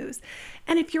could use.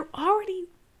 And if you're already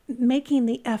making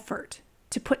the effort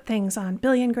to put things on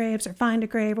billion graves or find a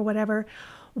grave or whatever,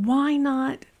 why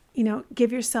not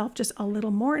give yourself just a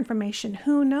little more information?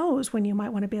 Who knows when you might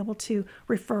want to be able to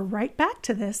refer right back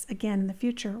to this again in the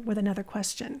future with another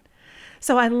question.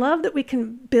 So I love that we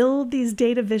can build these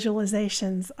data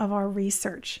visualizations of our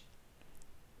research.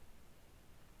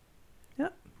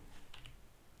 Yep.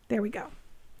 There we go.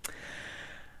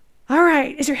 All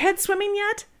right. Is your head swimming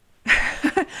yet?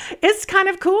 It's kind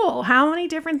of cool how many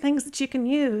different things that you can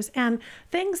use and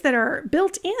things that are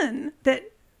built in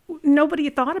that nobody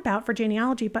thought about for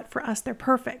genealogy, but for us, they're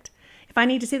perfect. If I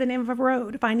need to see the name of a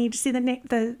road, if I need to see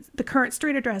the current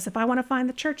street address, if I want to find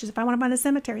the churches, if I want to find the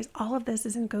cemeteries, all of this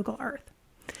is in Google Earth.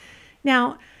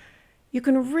 Now, You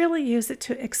can really use it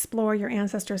to explore your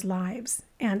ancestors' lives.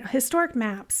 And historic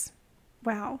maps,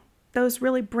 wow, those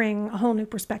really bring a whole new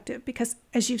perspective, because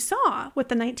as you saw with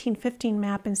the 1915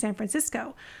 map in San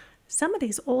Francisco, some of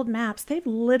these old maps, they've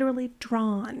literally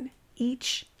drawn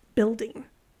each building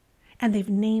and they've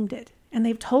named it and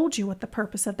they've told you what the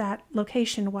purpose of that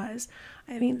location was.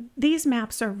 I mean, these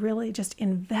maps are really just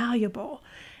invaluable.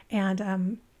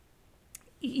 And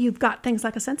you've got things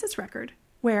like a census record,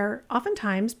 where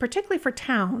oftentimes, particularly for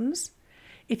towns,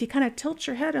 if you kind of tilt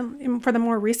your head, and for the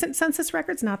more recent census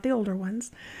records, not the older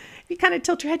ones, if you kind of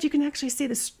tilt your head, you can actually see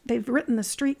this, they've written the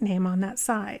street name on that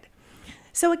side.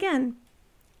 So again,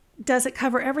 does it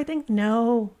cover everything?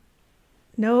 No.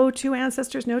 No two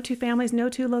ancestors, no two families, no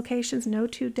two locations, no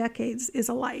 2 decades is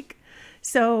alike.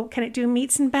 So can it do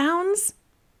meets and bounds?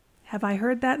 Have I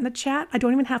heard that in the chat? I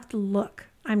don't even have to look.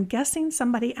 I'm guessing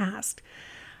somebody asked.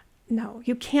 No,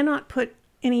 you cannot put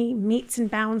any meets and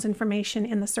bounds information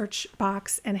in the search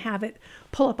box and have it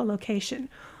pull up a location.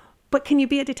 But can you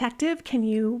be a detective? Can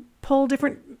you pull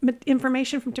different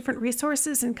information from different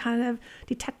resources and kind of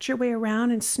detect your way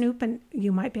around and snoop, and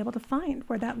you might be able to find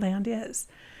where that land is.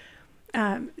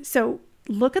 So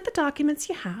look at the documents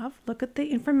you have, look at the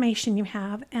information you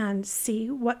have, and see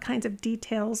what kinds of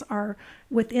details are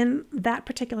within that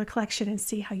particular collection and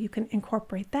see how you can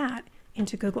incorporate that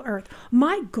into Google Earth.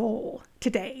 My goal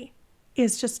today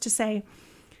is just to say,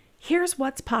 here's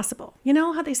what's possible. You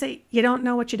know how they say, you don't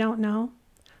know what you don't know?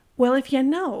 Well, if you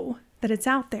know that it's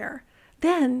out there,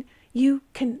 then you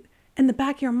can, in the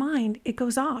back of your mind, it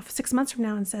goes off 6 months from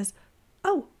now and says,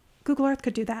 oh, Google Earth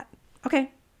could do that.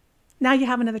 Okay. Now you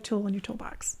have another tool in your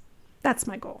toolbox. That's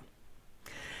my goal.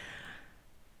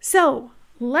 So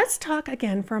let's talk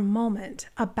again for a moment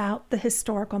about the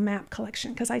historical map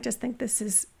collection, because I just think this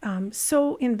is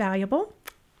so invaluable.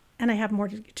 And I have more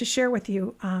to share with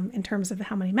you in terms of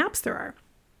how many maps there are.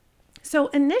 So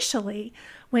initially,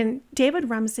 when David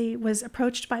Rumsey was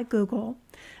approached by Google,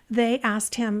 they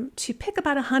asked him to pick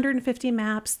about 150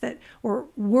 maps that were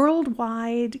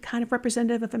worldwide, kind of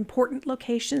representative of important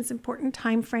locations, important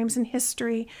time frames in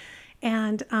history.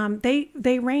 And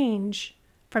they range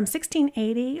from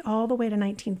 1680 all the way to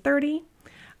 1930.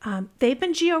 They've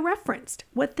been georeferenced.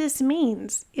 What this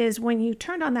means is when you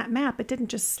turned on that map, it didn't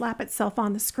just slap itself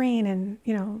on the screen and,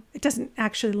 you know, it doesn't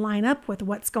actually line up with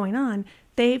what's going on.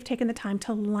 They've taken the time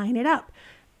to line it up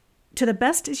to the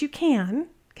best as you can,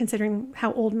 considering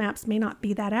how old maps may not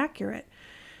be that accurate.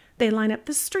 They line up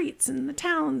the streets and the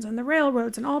towns and the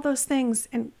railroads and all those things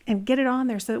and get it on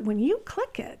there so that when you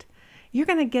click it, you're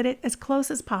going to get it as close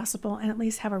as possible and at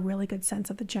least have a really good sense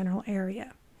of the general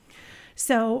area.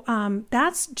 So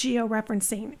that's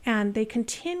georeferencing, and they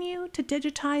continue to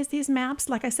digitize these maps.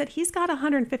 Like I said, he's got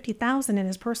 150,000 in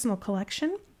his personal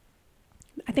collection.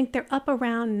 I think they're up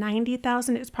around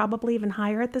 90,000. It's probably even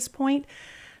higher at this point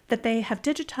that they have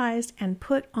digitized and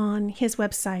put on his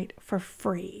website for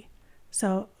free.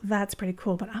 So that's pretty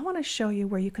cool. But I want to show you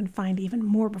where you can find even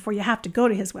more before you have to go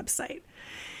to his website.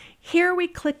 Here we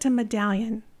clicked a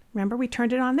medallion. Remember, we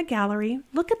turned it on the gallery.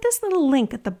 Look at this little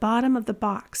link at the bottom of the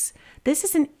box. This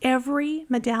is in every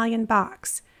medallion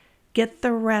box. Get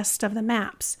the rest of the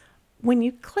maps. When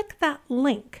you click that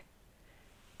link,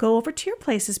 go over to your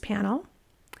Places panel,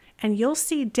 and you'll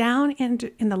see down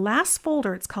in the last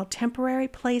folder, it's called Temporary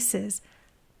Places,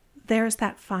 there's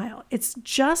that file. It's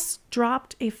just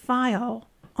dropped a file,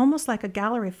 almost like a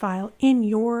gallery file, in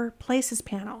your Places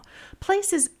panel.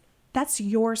 Places, that's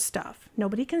your stuff.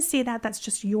 Nobody can see that. That's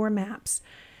just your maps.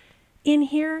 In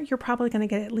here, you're probably going to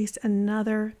get at least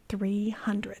another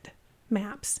 300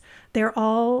 maps. They're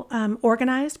all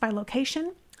organized by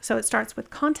location. So it starts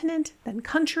with continent, then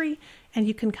country, and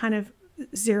you can kind of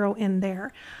zero in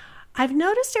there. I've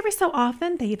noticed every so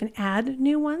often they even add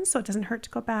new ones, so it doesn't hurt to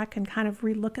go back and kind of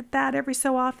relook at that every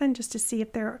so often just to see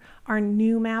if there are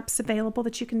new maps available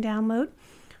that you can download.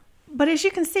 But as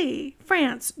you can see,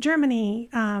 France, Germany,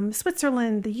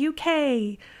 Switzerland, the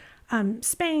UK,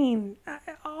 Spain,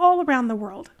 all around the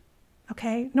world,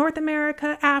 okay? North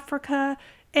America, Africa,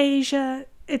 Asia,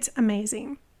 it's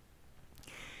amazing.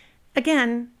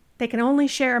 Again, they can only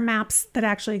share maps that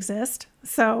actually exist,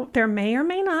 so there may or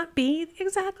may not be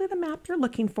exactly the map you're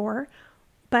looking for,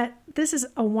 but this is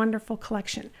a wonderful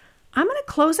collection. I'm going to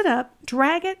close it up,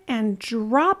 drag it, and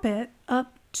drop it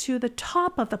up to the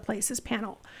top of the Places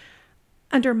panel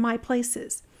under My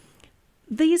Places.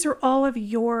 These are all of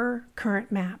your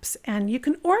current maps, and you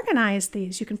can organize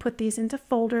these. You can put these into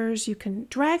folders. You can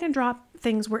drag and drop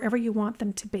things wherever you want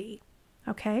them to be,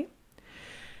 okay?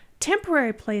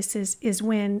 Temporary Places is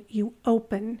when you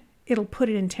open, it'll put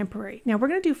it in temporary. Now we're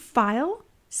going to do File,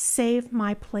 Save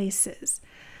My Places.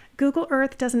 Google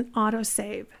Earth doesn't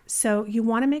auto-save, so you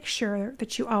want to make sure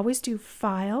that you always do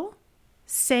File,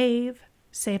 Save,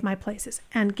 Save My Places,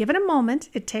 and give it a moment.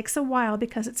 It takes a while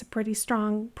because it's a pretty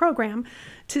strong program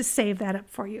to save that up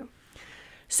for you.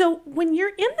 So when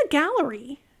you're in the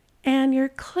gallery and you're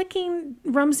clicking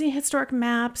Rumsey Historic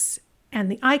Maps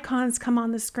and the icons come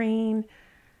on the screen,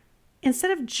 instead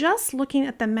of just looking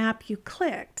at the map you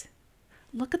clicked,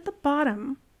 look at the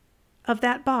bottom of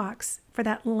that box for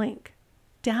that link.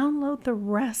 Download the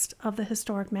rest of the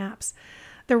historic maps.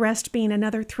 The rest being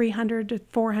another 300 to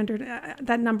 400.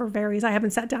 That number varies. I haven't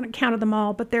sat down and counted them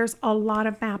all, but there's a lot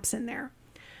of maps in there.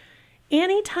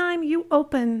 Anytime you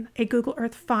open a Google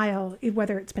Earth file,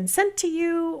 whether it's been sent to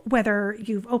you, whether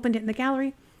you've opened it in the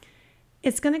gallery,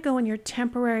 it's going to go in your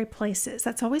temporary places.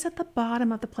 That's always at the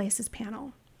bottom of the places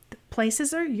panel. The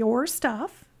places are your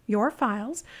stuff, your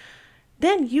files.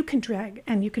 Then you can drag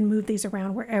and you can move these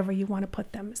around wherever you want to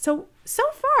put them. So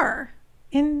far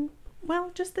in, well,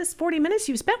 just this 40 minutes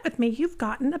you've spent with me, you've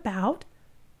gotten about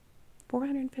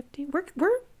 450.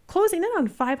 We're closing in on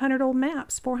 500 old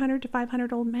maps, 400 to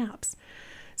 500 old maps.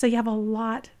 So you have a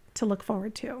lot to look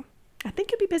forward to. I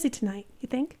think you'll be busy tonight, you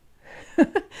think?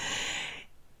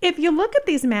 If you look at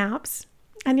these maps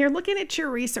and you're looking at your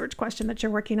research question that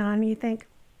you're working on and you think,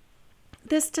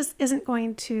 this just isn't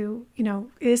going to,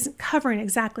 isn't covering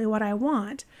exactly what I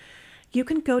want, you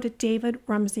can go to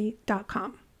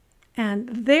davidrumsey.com. And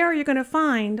there you're going to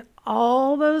find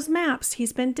all those maps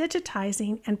he's been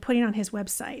digitizing and putting on his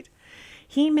website.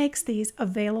 He makes these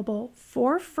available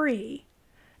for free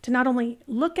to not only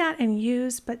look at and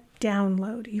use, but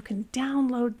download. You can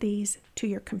download these to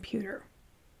your computer.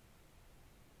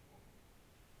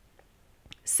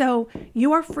 So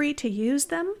you are free to use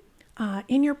them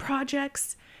in your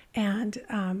projects,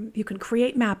 and you can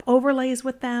create map overlays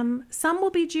with them. Some will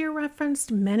be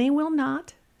georeferenced, many will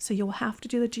not. So you'll have to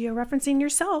do the georeferencing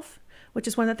yourself, which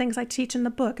is one of the things I teach in the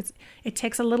book. It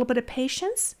takes a little bit of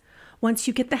patience. Once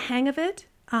you get the hang of it,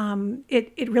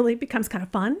 it really becomes kind of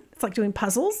fun. It's like doing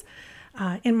puzzles.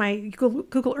 In my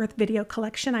Google Earth video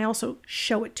collection, I also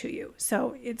show it to you.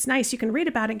 So it's nice. You can read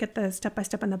about it and get the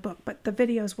step-by-step in the book, but the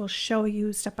videos will show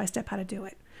you step-by-step how to do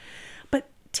it. But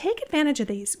take advantage of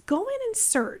these. Go in and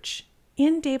search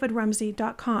in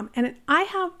davidrumsey.com. And I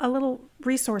have a little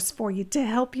resource for you to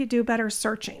help you do better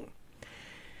searching.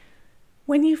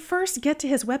 When you first get to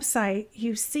his website,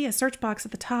 you see a search box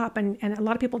at the top, and a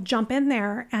lot of people jump in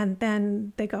there and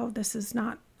then they go,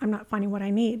 I'm not finding what I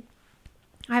need.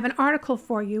 I have an article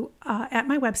for you at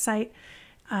my website.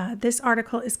 This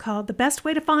article is called The Best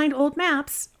Way to Find Old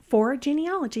Maps for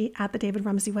Genealogy at the David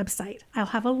Rumsey website. I'll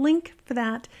have a link for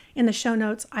that in the show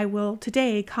notes. I will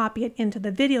today copy it into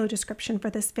the video description for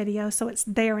this video, so it's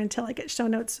there until I get show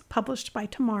notes published by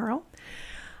tomorrow.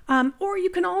 Or you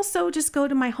can also just go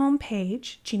to my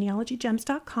homepage,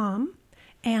 genealogygems.com,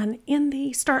 and in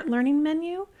the Start Learning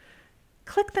menu,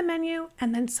 click the menu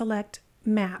and then select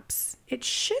Maps. It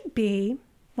should be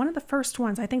one of the first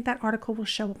ones. I think that article will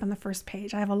show up on the first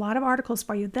page. I have a lot of articles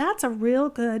for you. That's a real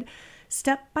good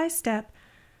step-by-step,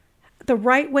 the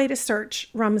right way to search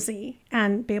Rumsey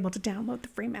and be able to download the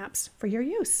free maps for your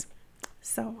use.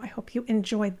 So I hope you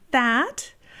enjoyed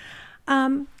that.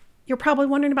 You're probably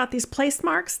wondering about these place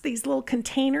marks, these little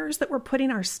containers that we're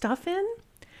putting our stuff in.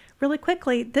 Really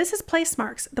quickly, this is place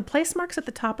marks. The place marks at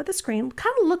the top of the screen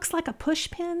kind of looks like a push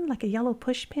pin, like a yellow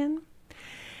push pin.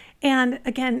 And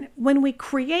again, when we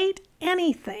create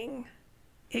anything,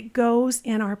 it goes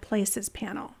in our places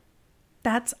panel.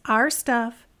 That's our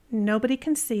stuff. Nobody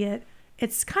can see it.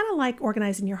 It's kind of like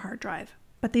organizing your hard drive,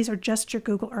 but these are just your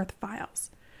Google Earth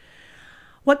files.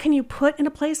 What can you put in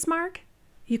a place mark?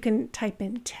 You can type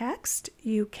in text.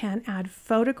 You can add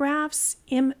photographs,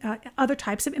 other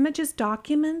types of images,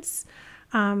 documents.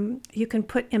 You can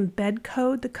put embed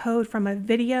code, the code from a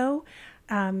video.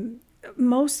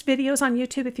 Most videos on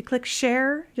YouTube, if you click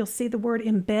share, you'll see the word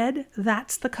embed.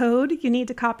 That's the code you need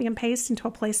to copy and paste into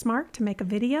a place mark to make a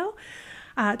video,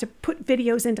 to put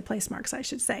videos into place marks, I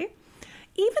should say.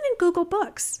 Even in Google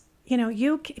Books,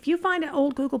 if you find an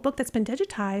old Google book that's been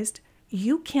digitized,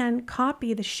 you can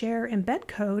copy the share embed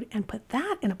code and put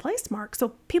that in a place mark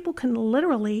so people can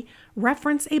literally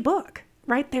reference a book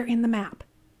right there in the map.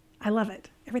 I love it.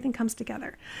 Everything comes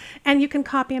together. And you can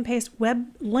copy and paste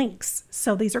web links.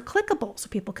 So these are clickable, so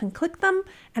people can click them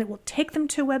and it will take them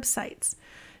to websites.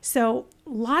 So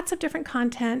lots of different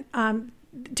content.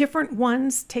 Different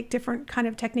ones take different kind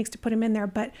of techniques to put them in there.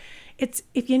 But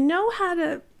if you know how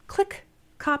to click,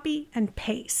 copy, and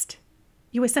paste,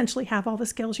 you essentially have all the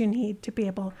skills you need to be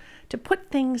able to put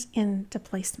things into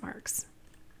place marks.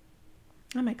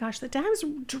 Oh my gosh, the time's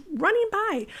running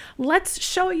by. Let's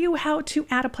show you how to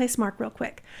add a place mark real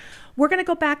quick. We're going to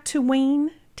go back to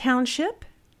Wayne Township.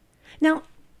 Now,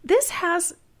 this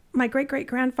has my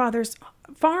great-great-grandfather's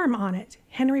farm on it,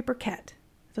 Henry Burkett.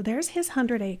 So there's his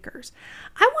 100 acres.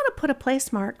 I want to put a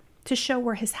place mark to show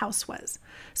where his house was.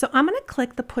 So I'm going to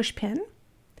click the push pin.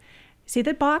 See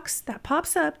the box that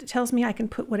pops up? It tells me I can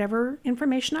put whatever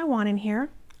information I want in here.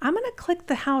 I'm going to click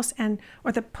the house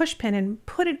or the push pin and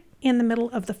put it in the middle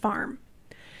of the farm.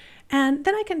 And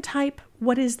then I can type,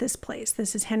 what is this place?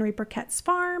 This is Henry Burkett's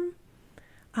farm.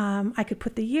 I could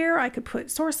put the year, I could put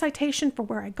source citation for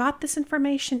where I got this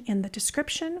information in the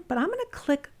description, but I'm going to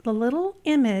click the little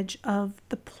image of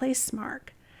the place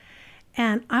mark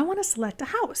and I want to select a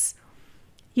house.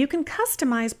 You can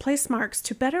customize place marks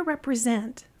to better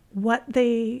represent what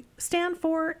they stand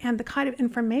for and the kind of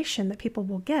information that people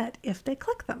will get if they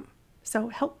click them. So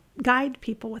help guide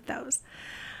people with those.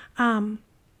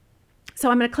 So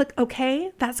I'm going to click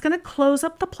OK. That's going to close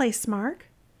up the place mark.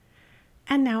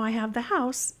 And now I have the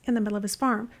house in the middle of his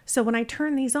farm. So when I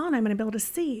turn these on, I'm going to be able to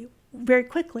see very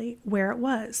quickly where it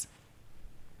was.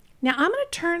 Now I'm going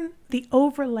to turn the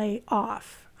overlay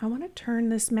off. I want to turn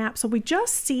this map so we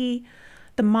just see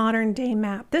the modern day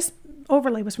map. This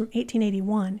overlay was from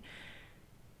 1881.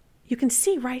 You can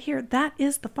see right here, that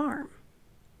is the farm.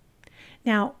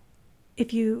 Now,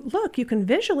 if you look, you can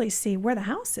visually see where the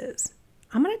house is.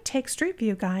 I'm going to take Street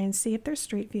View Guy and see if there's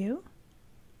Street View.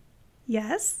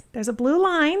 Yes, there's a blue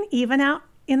line even out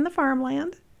in the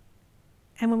farmland.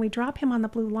 And when we drop him on the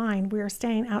blue line, we are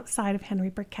staying outside of Henry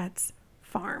Burkett's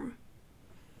farm.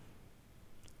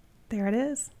 There it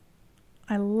is.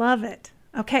 I love it.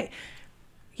 Okay,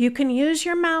 you can use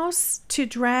your mouse to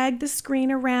drag the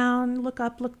screen around, look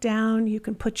up, look down. You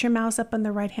can put your mouse up in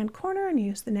the right-hand corner and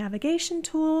use the navigation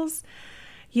tools.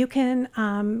 You can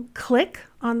click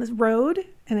on the road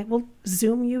and it will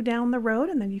zoom you down the road,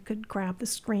 and then you could grab the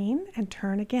screen and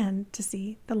turn again to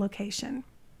see the location.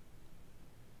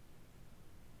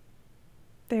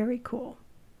 Very cool.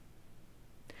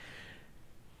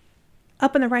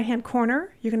 Up in the right-hand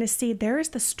corner, you're going to see there is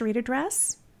the street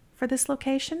address for this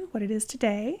location, what it is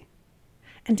today.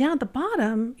 And down at the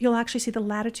bottom, you'll actually see the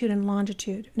latitude and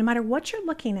longitude. No matter what you're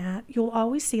looking at, you'll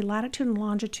always see latitude and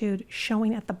longitude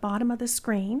showing at the bottom of the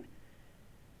screen.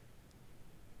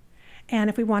 And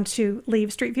if we want to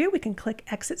leave Street View, we can click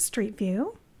Exit Street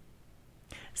View.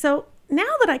 So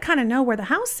now that I kind of know where the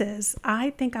house is, I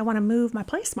think I want to move my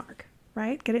place mark,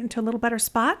 right? Get it into a little better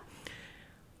spot.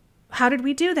 How did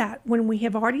we do that? When we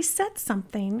have already set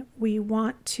something, we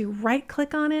want to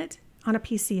right-click on it, on a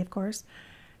PC, of course,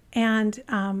 and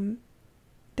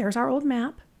there's our old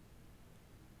map.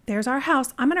 There's our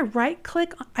house. I'm going to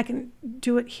right-click. I can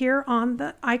do it here on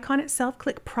the icon itself.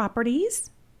 Click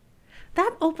Properties.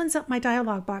 That opens up my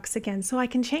dialog box again, so I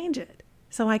can change it.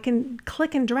 So I can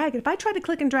click and drag it. If I try to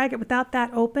click and drag it without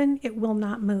that open, it will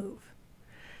not move.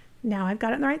 Now I've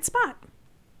got it in the right spot.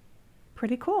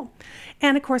 Pretty cool.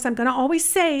 And of course, I'm going to always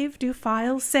save, do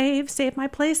File, save my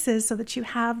places so that you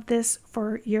have this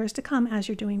for years to come as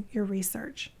you're doing your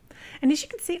research. And as you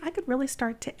can see, I could really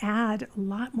start to add a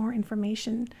lot more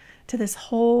information to this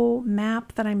whole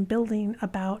map that I'm building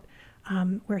about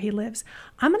where he lives.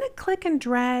 I'm going to click and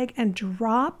drag and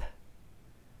drop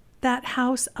that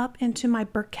house up into my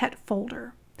Burkett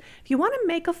folder. If you want to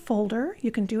make a folder,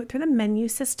 you can do it through the menu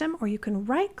system, or you can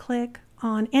right-click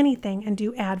on anything and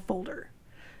do Add Folder.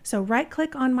 So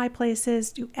right-click on My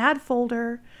Places, do Add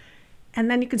Folder, and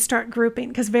then you can start grouping,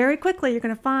 because very quickly you're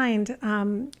going to find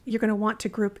you're going to want to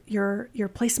group your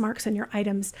place marks and your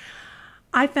items.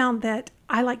 I found that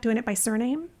I like doing it by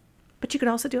surname, but you could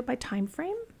also do it by time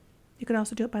frame. You could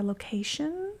also do it by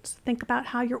locations. Think about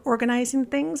how you're organizing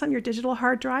things on your digital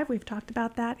hard drive. We've talked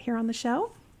about that here on the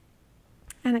show.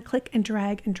 And I click and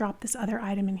drag and drop this other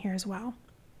item in here as well.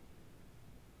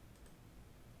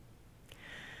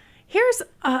 Here's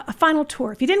a final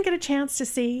tour. If you didn't get a chance to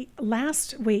see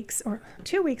last week's or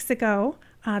 2 weeks ago,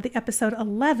 the episode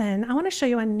 11, I want to show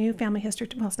you a new family history.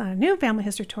 Well, it's not a new family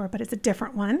history tour, but it's a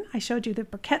different one. I showed you the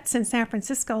Burketts in San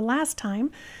Francisco last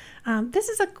time. This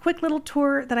is a quick little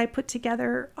tour that I put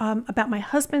together about my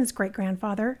husband's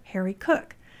great-grandfather, Harry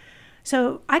Cooke.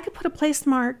 So I could put a place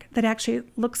mark that actually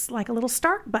looks like a little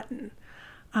start button.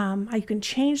 You can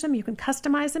change them, you can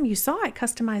customize them. You saw I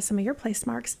customized some of your place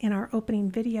marks in our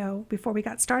opening video before we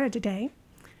got started today.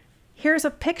 Here's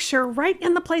a picture right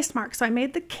in the place mark. So I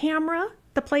made the camera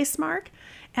the place mark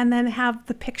and then have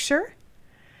the picture.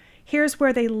 Here's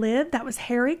where they lived. That was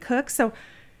Harry Cooke. So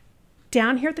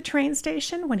down here at the train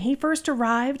station, when he first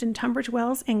arrived in Tunbridge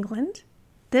Wells, England,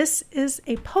 this is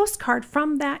a postcard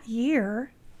from that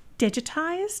year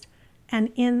digitized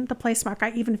and in the placemark.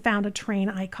 I even found a train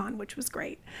icon, which was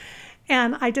great.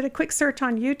 And I did a quick search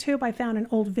on YouTube. I found an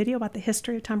old video about the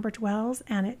history of Tunbridge Wells,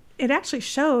 and it actually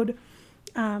showed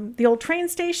the old train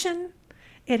station.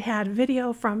 It had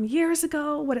video from years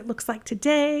ago, what it looks like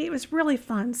today. It was really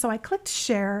fun. So I clicked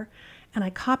share, and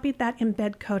I copied that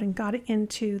embed code and got it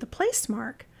into the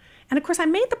placemark. And of course, I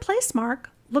made the placemark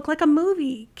look like a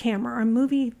movie camera or a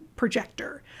movie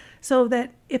projector, so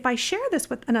that if I share this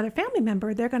with another family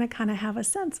member, they're going to kind of have a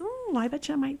sense, oh, I bet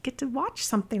you I might get to watch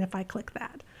something if I click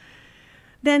that.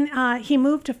 Then he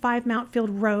moved to 5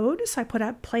 Mountfield Road, so I put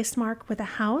a placemark with a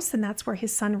house, and that's where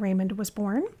his son Raymond was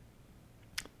born.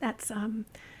 That's, and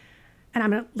I'm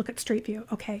going to look at Street View.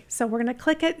 Okay, so we're going to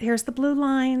click it. Here's the blue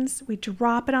lines. We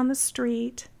drop it on the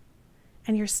street,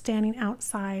 and you're standing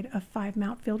outside of 5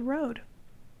 Mountfield Road.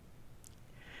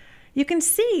 You can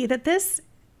see that this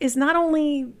is not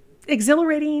only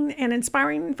exhilarating and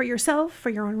inspiring for yourself, for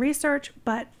your own research,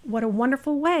 but what a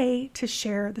wonderful way to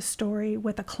share the story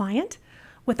with a client,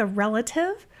 with a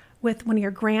relative, with one of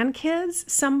your grandkids,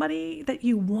 somebody that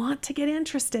you want to get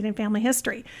interested in family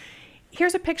history.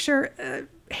 Here's a picture.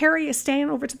 Harry is staying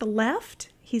over to the left.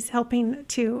 He's helping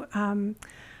to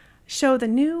show the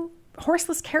new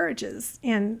horseless carriages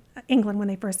in England when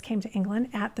they first came to England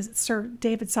at the Sir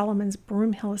David Solomon's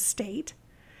Broomhill estate.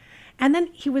 And then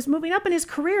he was moving up in his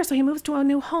career, so he moves to a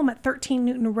new home at 13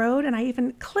 Newton Road, and I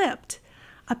even clipped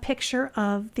a picture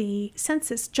of the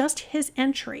census, just his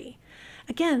entry.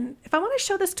 Again, if I want to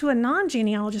show this to a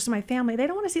non-genealogist in my family, they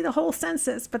don't want to see the whole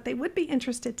census, but they would be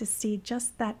interested to see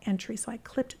just that entry. So I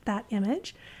clipped that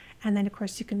image. And then, of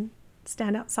course, you can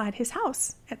stand outside his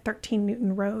house at 13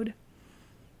 Newton Road.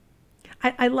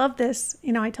 I love this.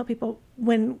 You know, I tell people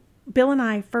when Bill and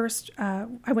I first,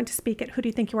 I went to speak at Who Do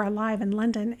You Think You Are Live in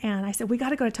London, and I said, we got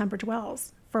to go to Tunbridge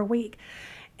Wells for a week.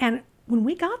 And when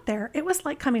we got there, it was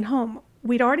like coming home.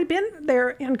 We'd already been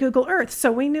there in Google Earth,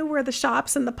 so we knew where the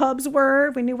shops and the pubs were.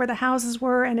 We knew where the houses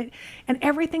were, and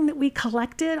everything that we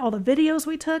collected, all the videos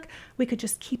we took, we could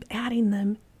just keep adding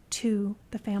them to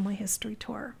the family history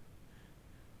tour.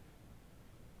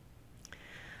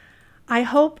 I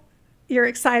hope you're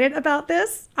excited about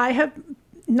this. I have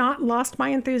not lost my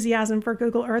enthusiasm for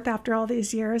Google Earth after all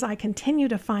these years. I continue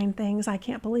to find things. I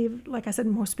can't believe, like I said,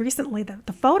 most recently, the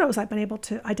photos I've been able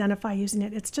to identify using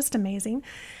it. It's just amazing.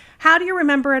 How do you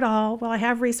remember it all? Well, I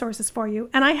have resources for you,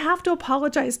 and I have to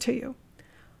apologize to you.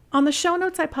 On the show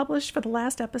notes I published for the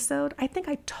last episode, I think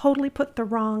I totally put the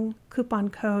wrong coupon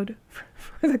code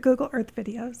for the Google Earth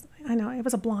videos. I know, it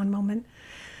was a blonde moment.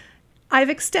 I've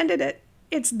extended it.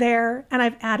 It's there, and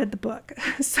I've added the book.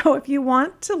 So if you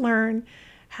want to learn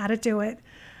how to do it,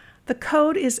 the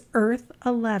code is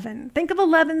Earth11. Think of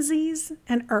Elevenses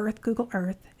and Earth, Google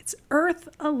Earth. It's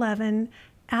Earth11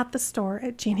 at the store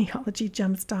at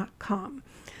genealogygems.com.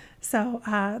 So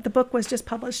the book was just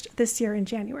published this year in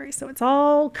January. So it's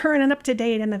all current and up to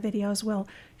date, and the videos will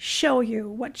show you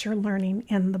what you're learning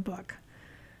in the book.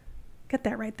 Get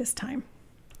that right this time.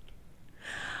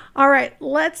 All right,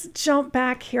 let's jump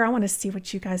back here. I want to see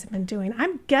what you guys have been doing.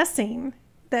 I'm guessing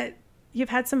that you've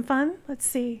had some fun. Let's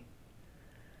see.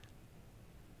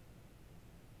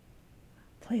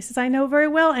 Places I know very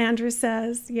well, Andrew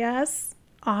says. Yes.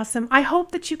 Awesome. I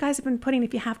hope that you guys have been putting,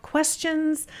 if you have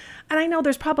questions, and I know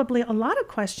there's probably a lot of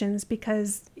questions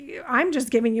because I'm just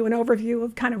giving you an overview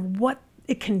of kind of what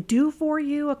it can do for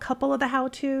you, a couple of the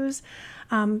how-tos.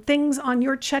 Things on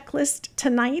your checklist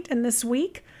tonight and this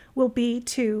week will be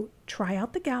to try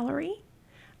out the gallery,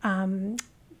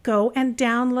 go and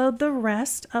download the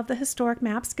rest of the historic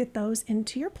maps, get those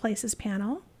into your Places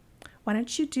panel. Why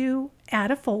don't you add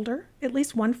a folder, at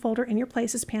least one folder in your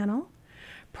Places panel.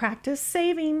 Practice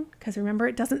saving, because remember,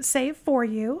 it doesn't save for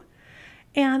you.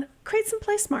 And create some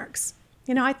place marks.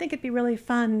 You know, I think it'd be really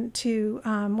fun to,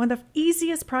 one of the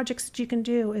easiest projects that you can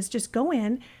do is just go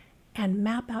in and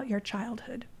map out your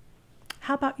childhood.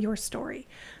 How about your story?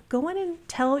 Go in and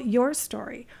tell your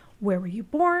story. Where were you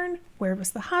born? Where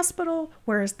was the hospital?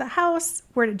 Where is the house?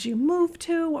 Where did you move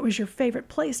to? What was your favorite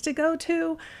place to go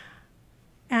to?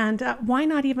 And why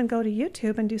not even go to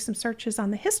YouTube and do some searches on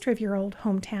the history of your old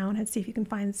hometown and see if you can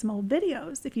find some old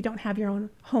videos if you don't have your own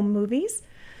home movies.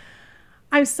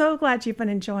 I'm so glad you've been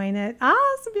enjoying it.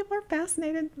 Some people are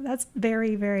fascinated. That's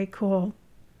very, very cool.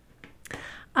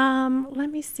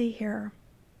 Let me see here.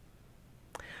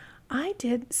 I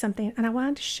did something and I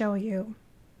wanted to show you.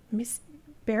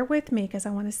 Bear with me because I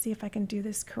want to see if I can do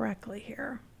this correctly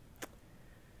here.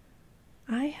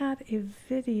 I had a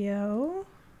video.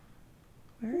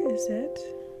 Where is it?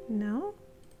 No?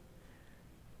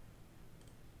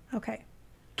 Okay.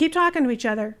 Keep talking to each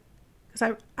other.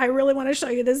 because I really want to show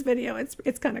you this video.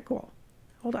 It's kind of cool.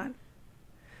 Hold on.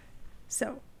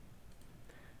 So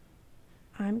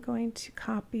I'm going to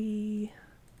copy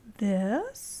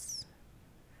this.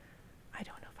 I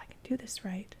don't know if I can do this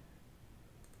right.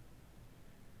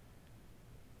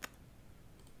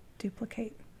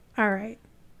 Duplicate. All right,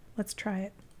 let's try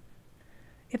it.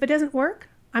 If it doesn't work,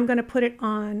 I'm going to put it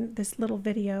on this little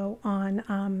video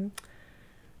on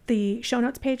the show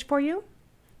notes page for you,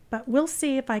 but we'll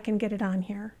see if I can get it on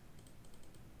here.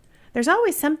 There's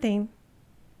always something.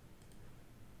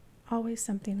 Always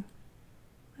something.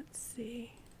 Let's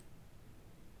see.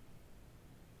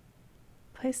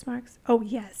 Place marks. Oh,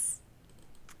 yes.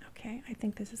 Okay, I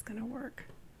think this is going to work.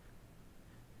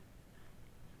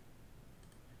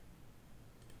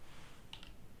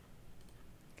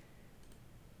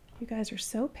 You guys are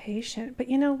so patient, but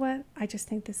you know what? I just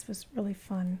think this was really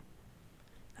fun.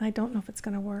 And I don't know if it's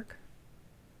going to work.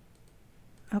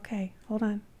 Okay, hold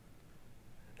on.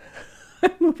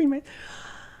 I'm moving my...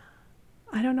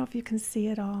 I don't know if you can see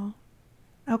it all.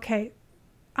 Okay,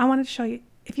 I wanted to show you.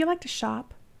 If you like to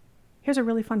shop, here's a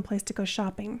really fun place to go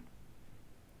shopping.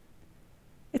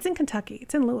 It's in Kentucky.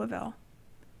 It's in Louisville.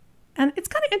 And it's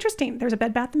kind of interesting. There's a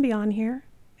Bed Bath & Beyond here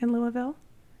in Louisville.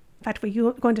 In fact, when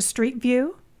you go into Street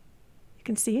View, you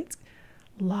can see it's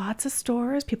lots of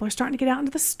stores. People are starting to get out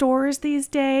into the stores these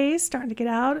days, starting to get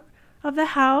out of the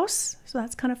house. So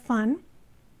that's kind of fun.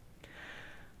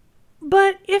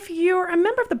 But if you're a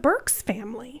member of the Burks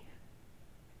family,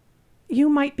 you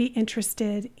might be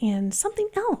interested in something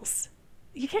else.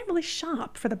 You can't really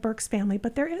shop for the Burks family,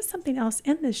 but there is something else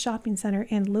in this shopping center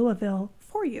in Louisville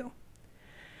for you.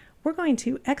 We're going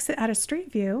to exit out of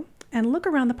Street View and look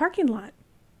around the parking lot.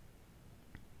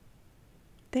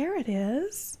 There it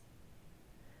is.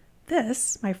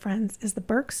 This, my friends, is the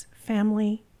Burks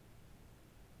family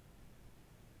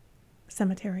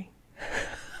cemetery.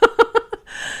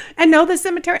 And no, the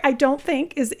cemetery, I don't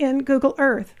think, is in Google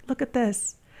Earth. Look at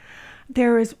this.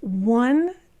 There is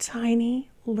one tiny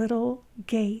little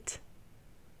gate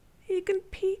you can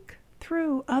peek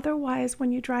through. Otherwise,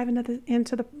 when you drive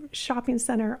into the shopping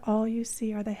center, all you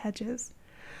see are the hedges.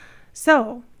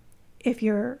 So if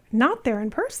you're not there in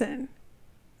person,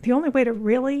 the only way to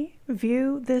really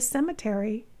view this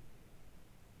cemetery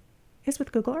is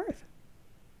with Google Earth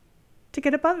to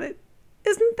get above it.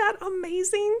 Isn't that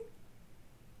amazing?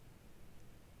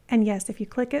 And yes, if you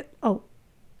click it, oh,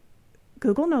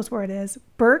 Google knows where it is.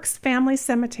 Burks Family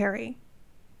Cemetery.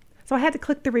 So I had to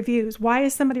click the reviews. Why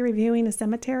is somebody reviewing a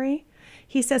cemetery?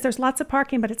 He says there's lots of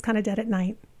parking, but it's kind of dead at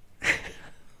night.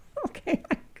 Okay,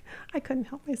 I couldn't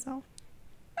help myself.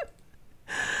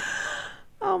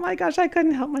 Oh my gosh, I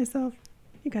couldn't help myself.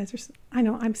 You guys are, I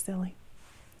know, I'm silly.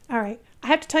 All right, I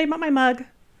have to tell you about my mug.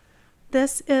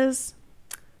 This is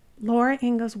Laura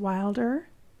Ingalls Wilder,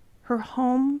 her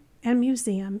home and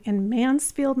museum in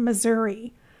Mansfield,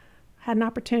 Missouri. Had an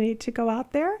opportunity to go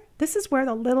out there. This is where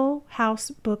the Little House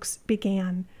books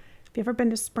began. If you've ever been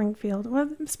to Springfield,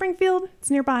 well, Springfield, it's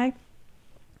nearby.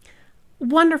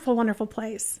 Wonderful, wonderful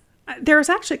place. There's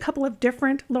actually a couple of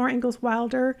different Laura Ingalls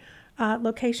Wilder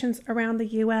locations around the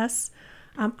U.S.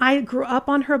 I grew up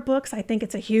on her books. I think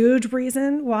it's a huge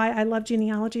reason why I love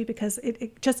genealogy, because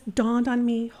it just dawned on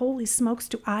me, holy smokes,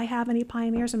 do I have any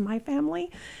pioneers in my family?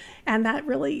 And that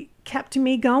really kept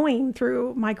me going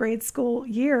through my grade school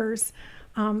years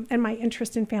and my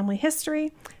interest in family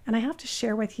history. And I have to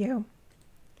share with you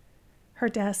her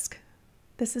desk.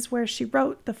 This is where she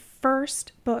wrote the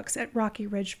first books at Rocky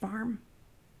Ridge Farm.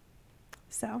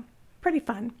 So, pretty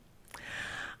fun.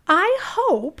 I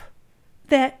hope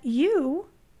that you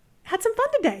had some fun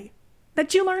today,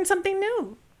 that you learned something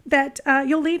new, that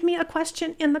you'll leave me a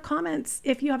question in the comments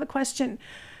if you have a question.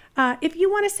 If you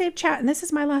want to save chat, and this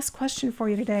is my last question for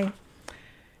you today,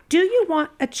 do you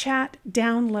want a chat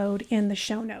download in the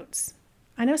show notes?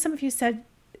 I know some of you said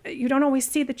you don't always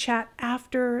see the chat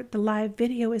after the live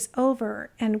video is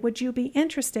over, and would you be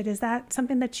interested? Is that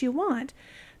something that you want?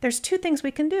 There's two things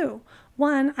we can do.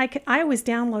 One, I always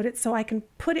download it so I can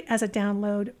put it as a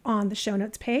download on the show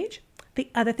notes page. The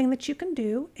other thing that you can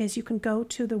do is you can go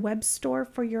to the web store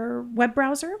for your web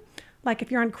browser. Like if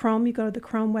you're on Chrome, you go to the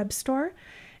Chrome web store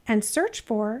and search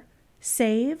for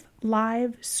Save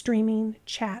Live Streaming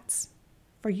Chats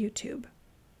for YouTube.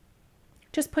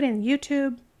 Just put in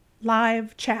YouTube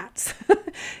live chats.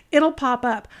 It'll pop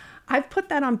up. I've put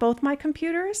that on both my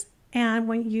computers, and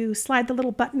when you slide the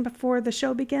little button before the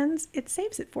show begins, it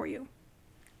saves it for you.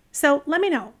 So let me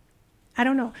know. I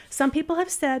don't know. Some people have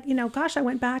said, you know, gosh, I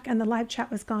went back and the live chat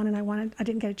was gone and I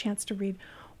didn't get a chance to read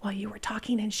while you were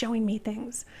talking and showing me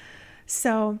things.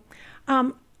 So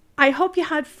I hope you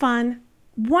had fun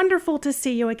wonderful to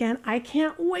see you again. I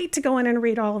can't wait to go in and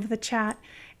read all of the chat,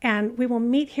 and we will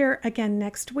meet here again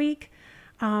next week.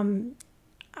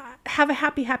 Have a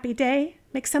happy, happy day.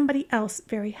 Make somebody else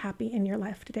very happy in your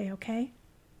life today, okay?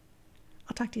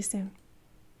 I'll talk to you soon.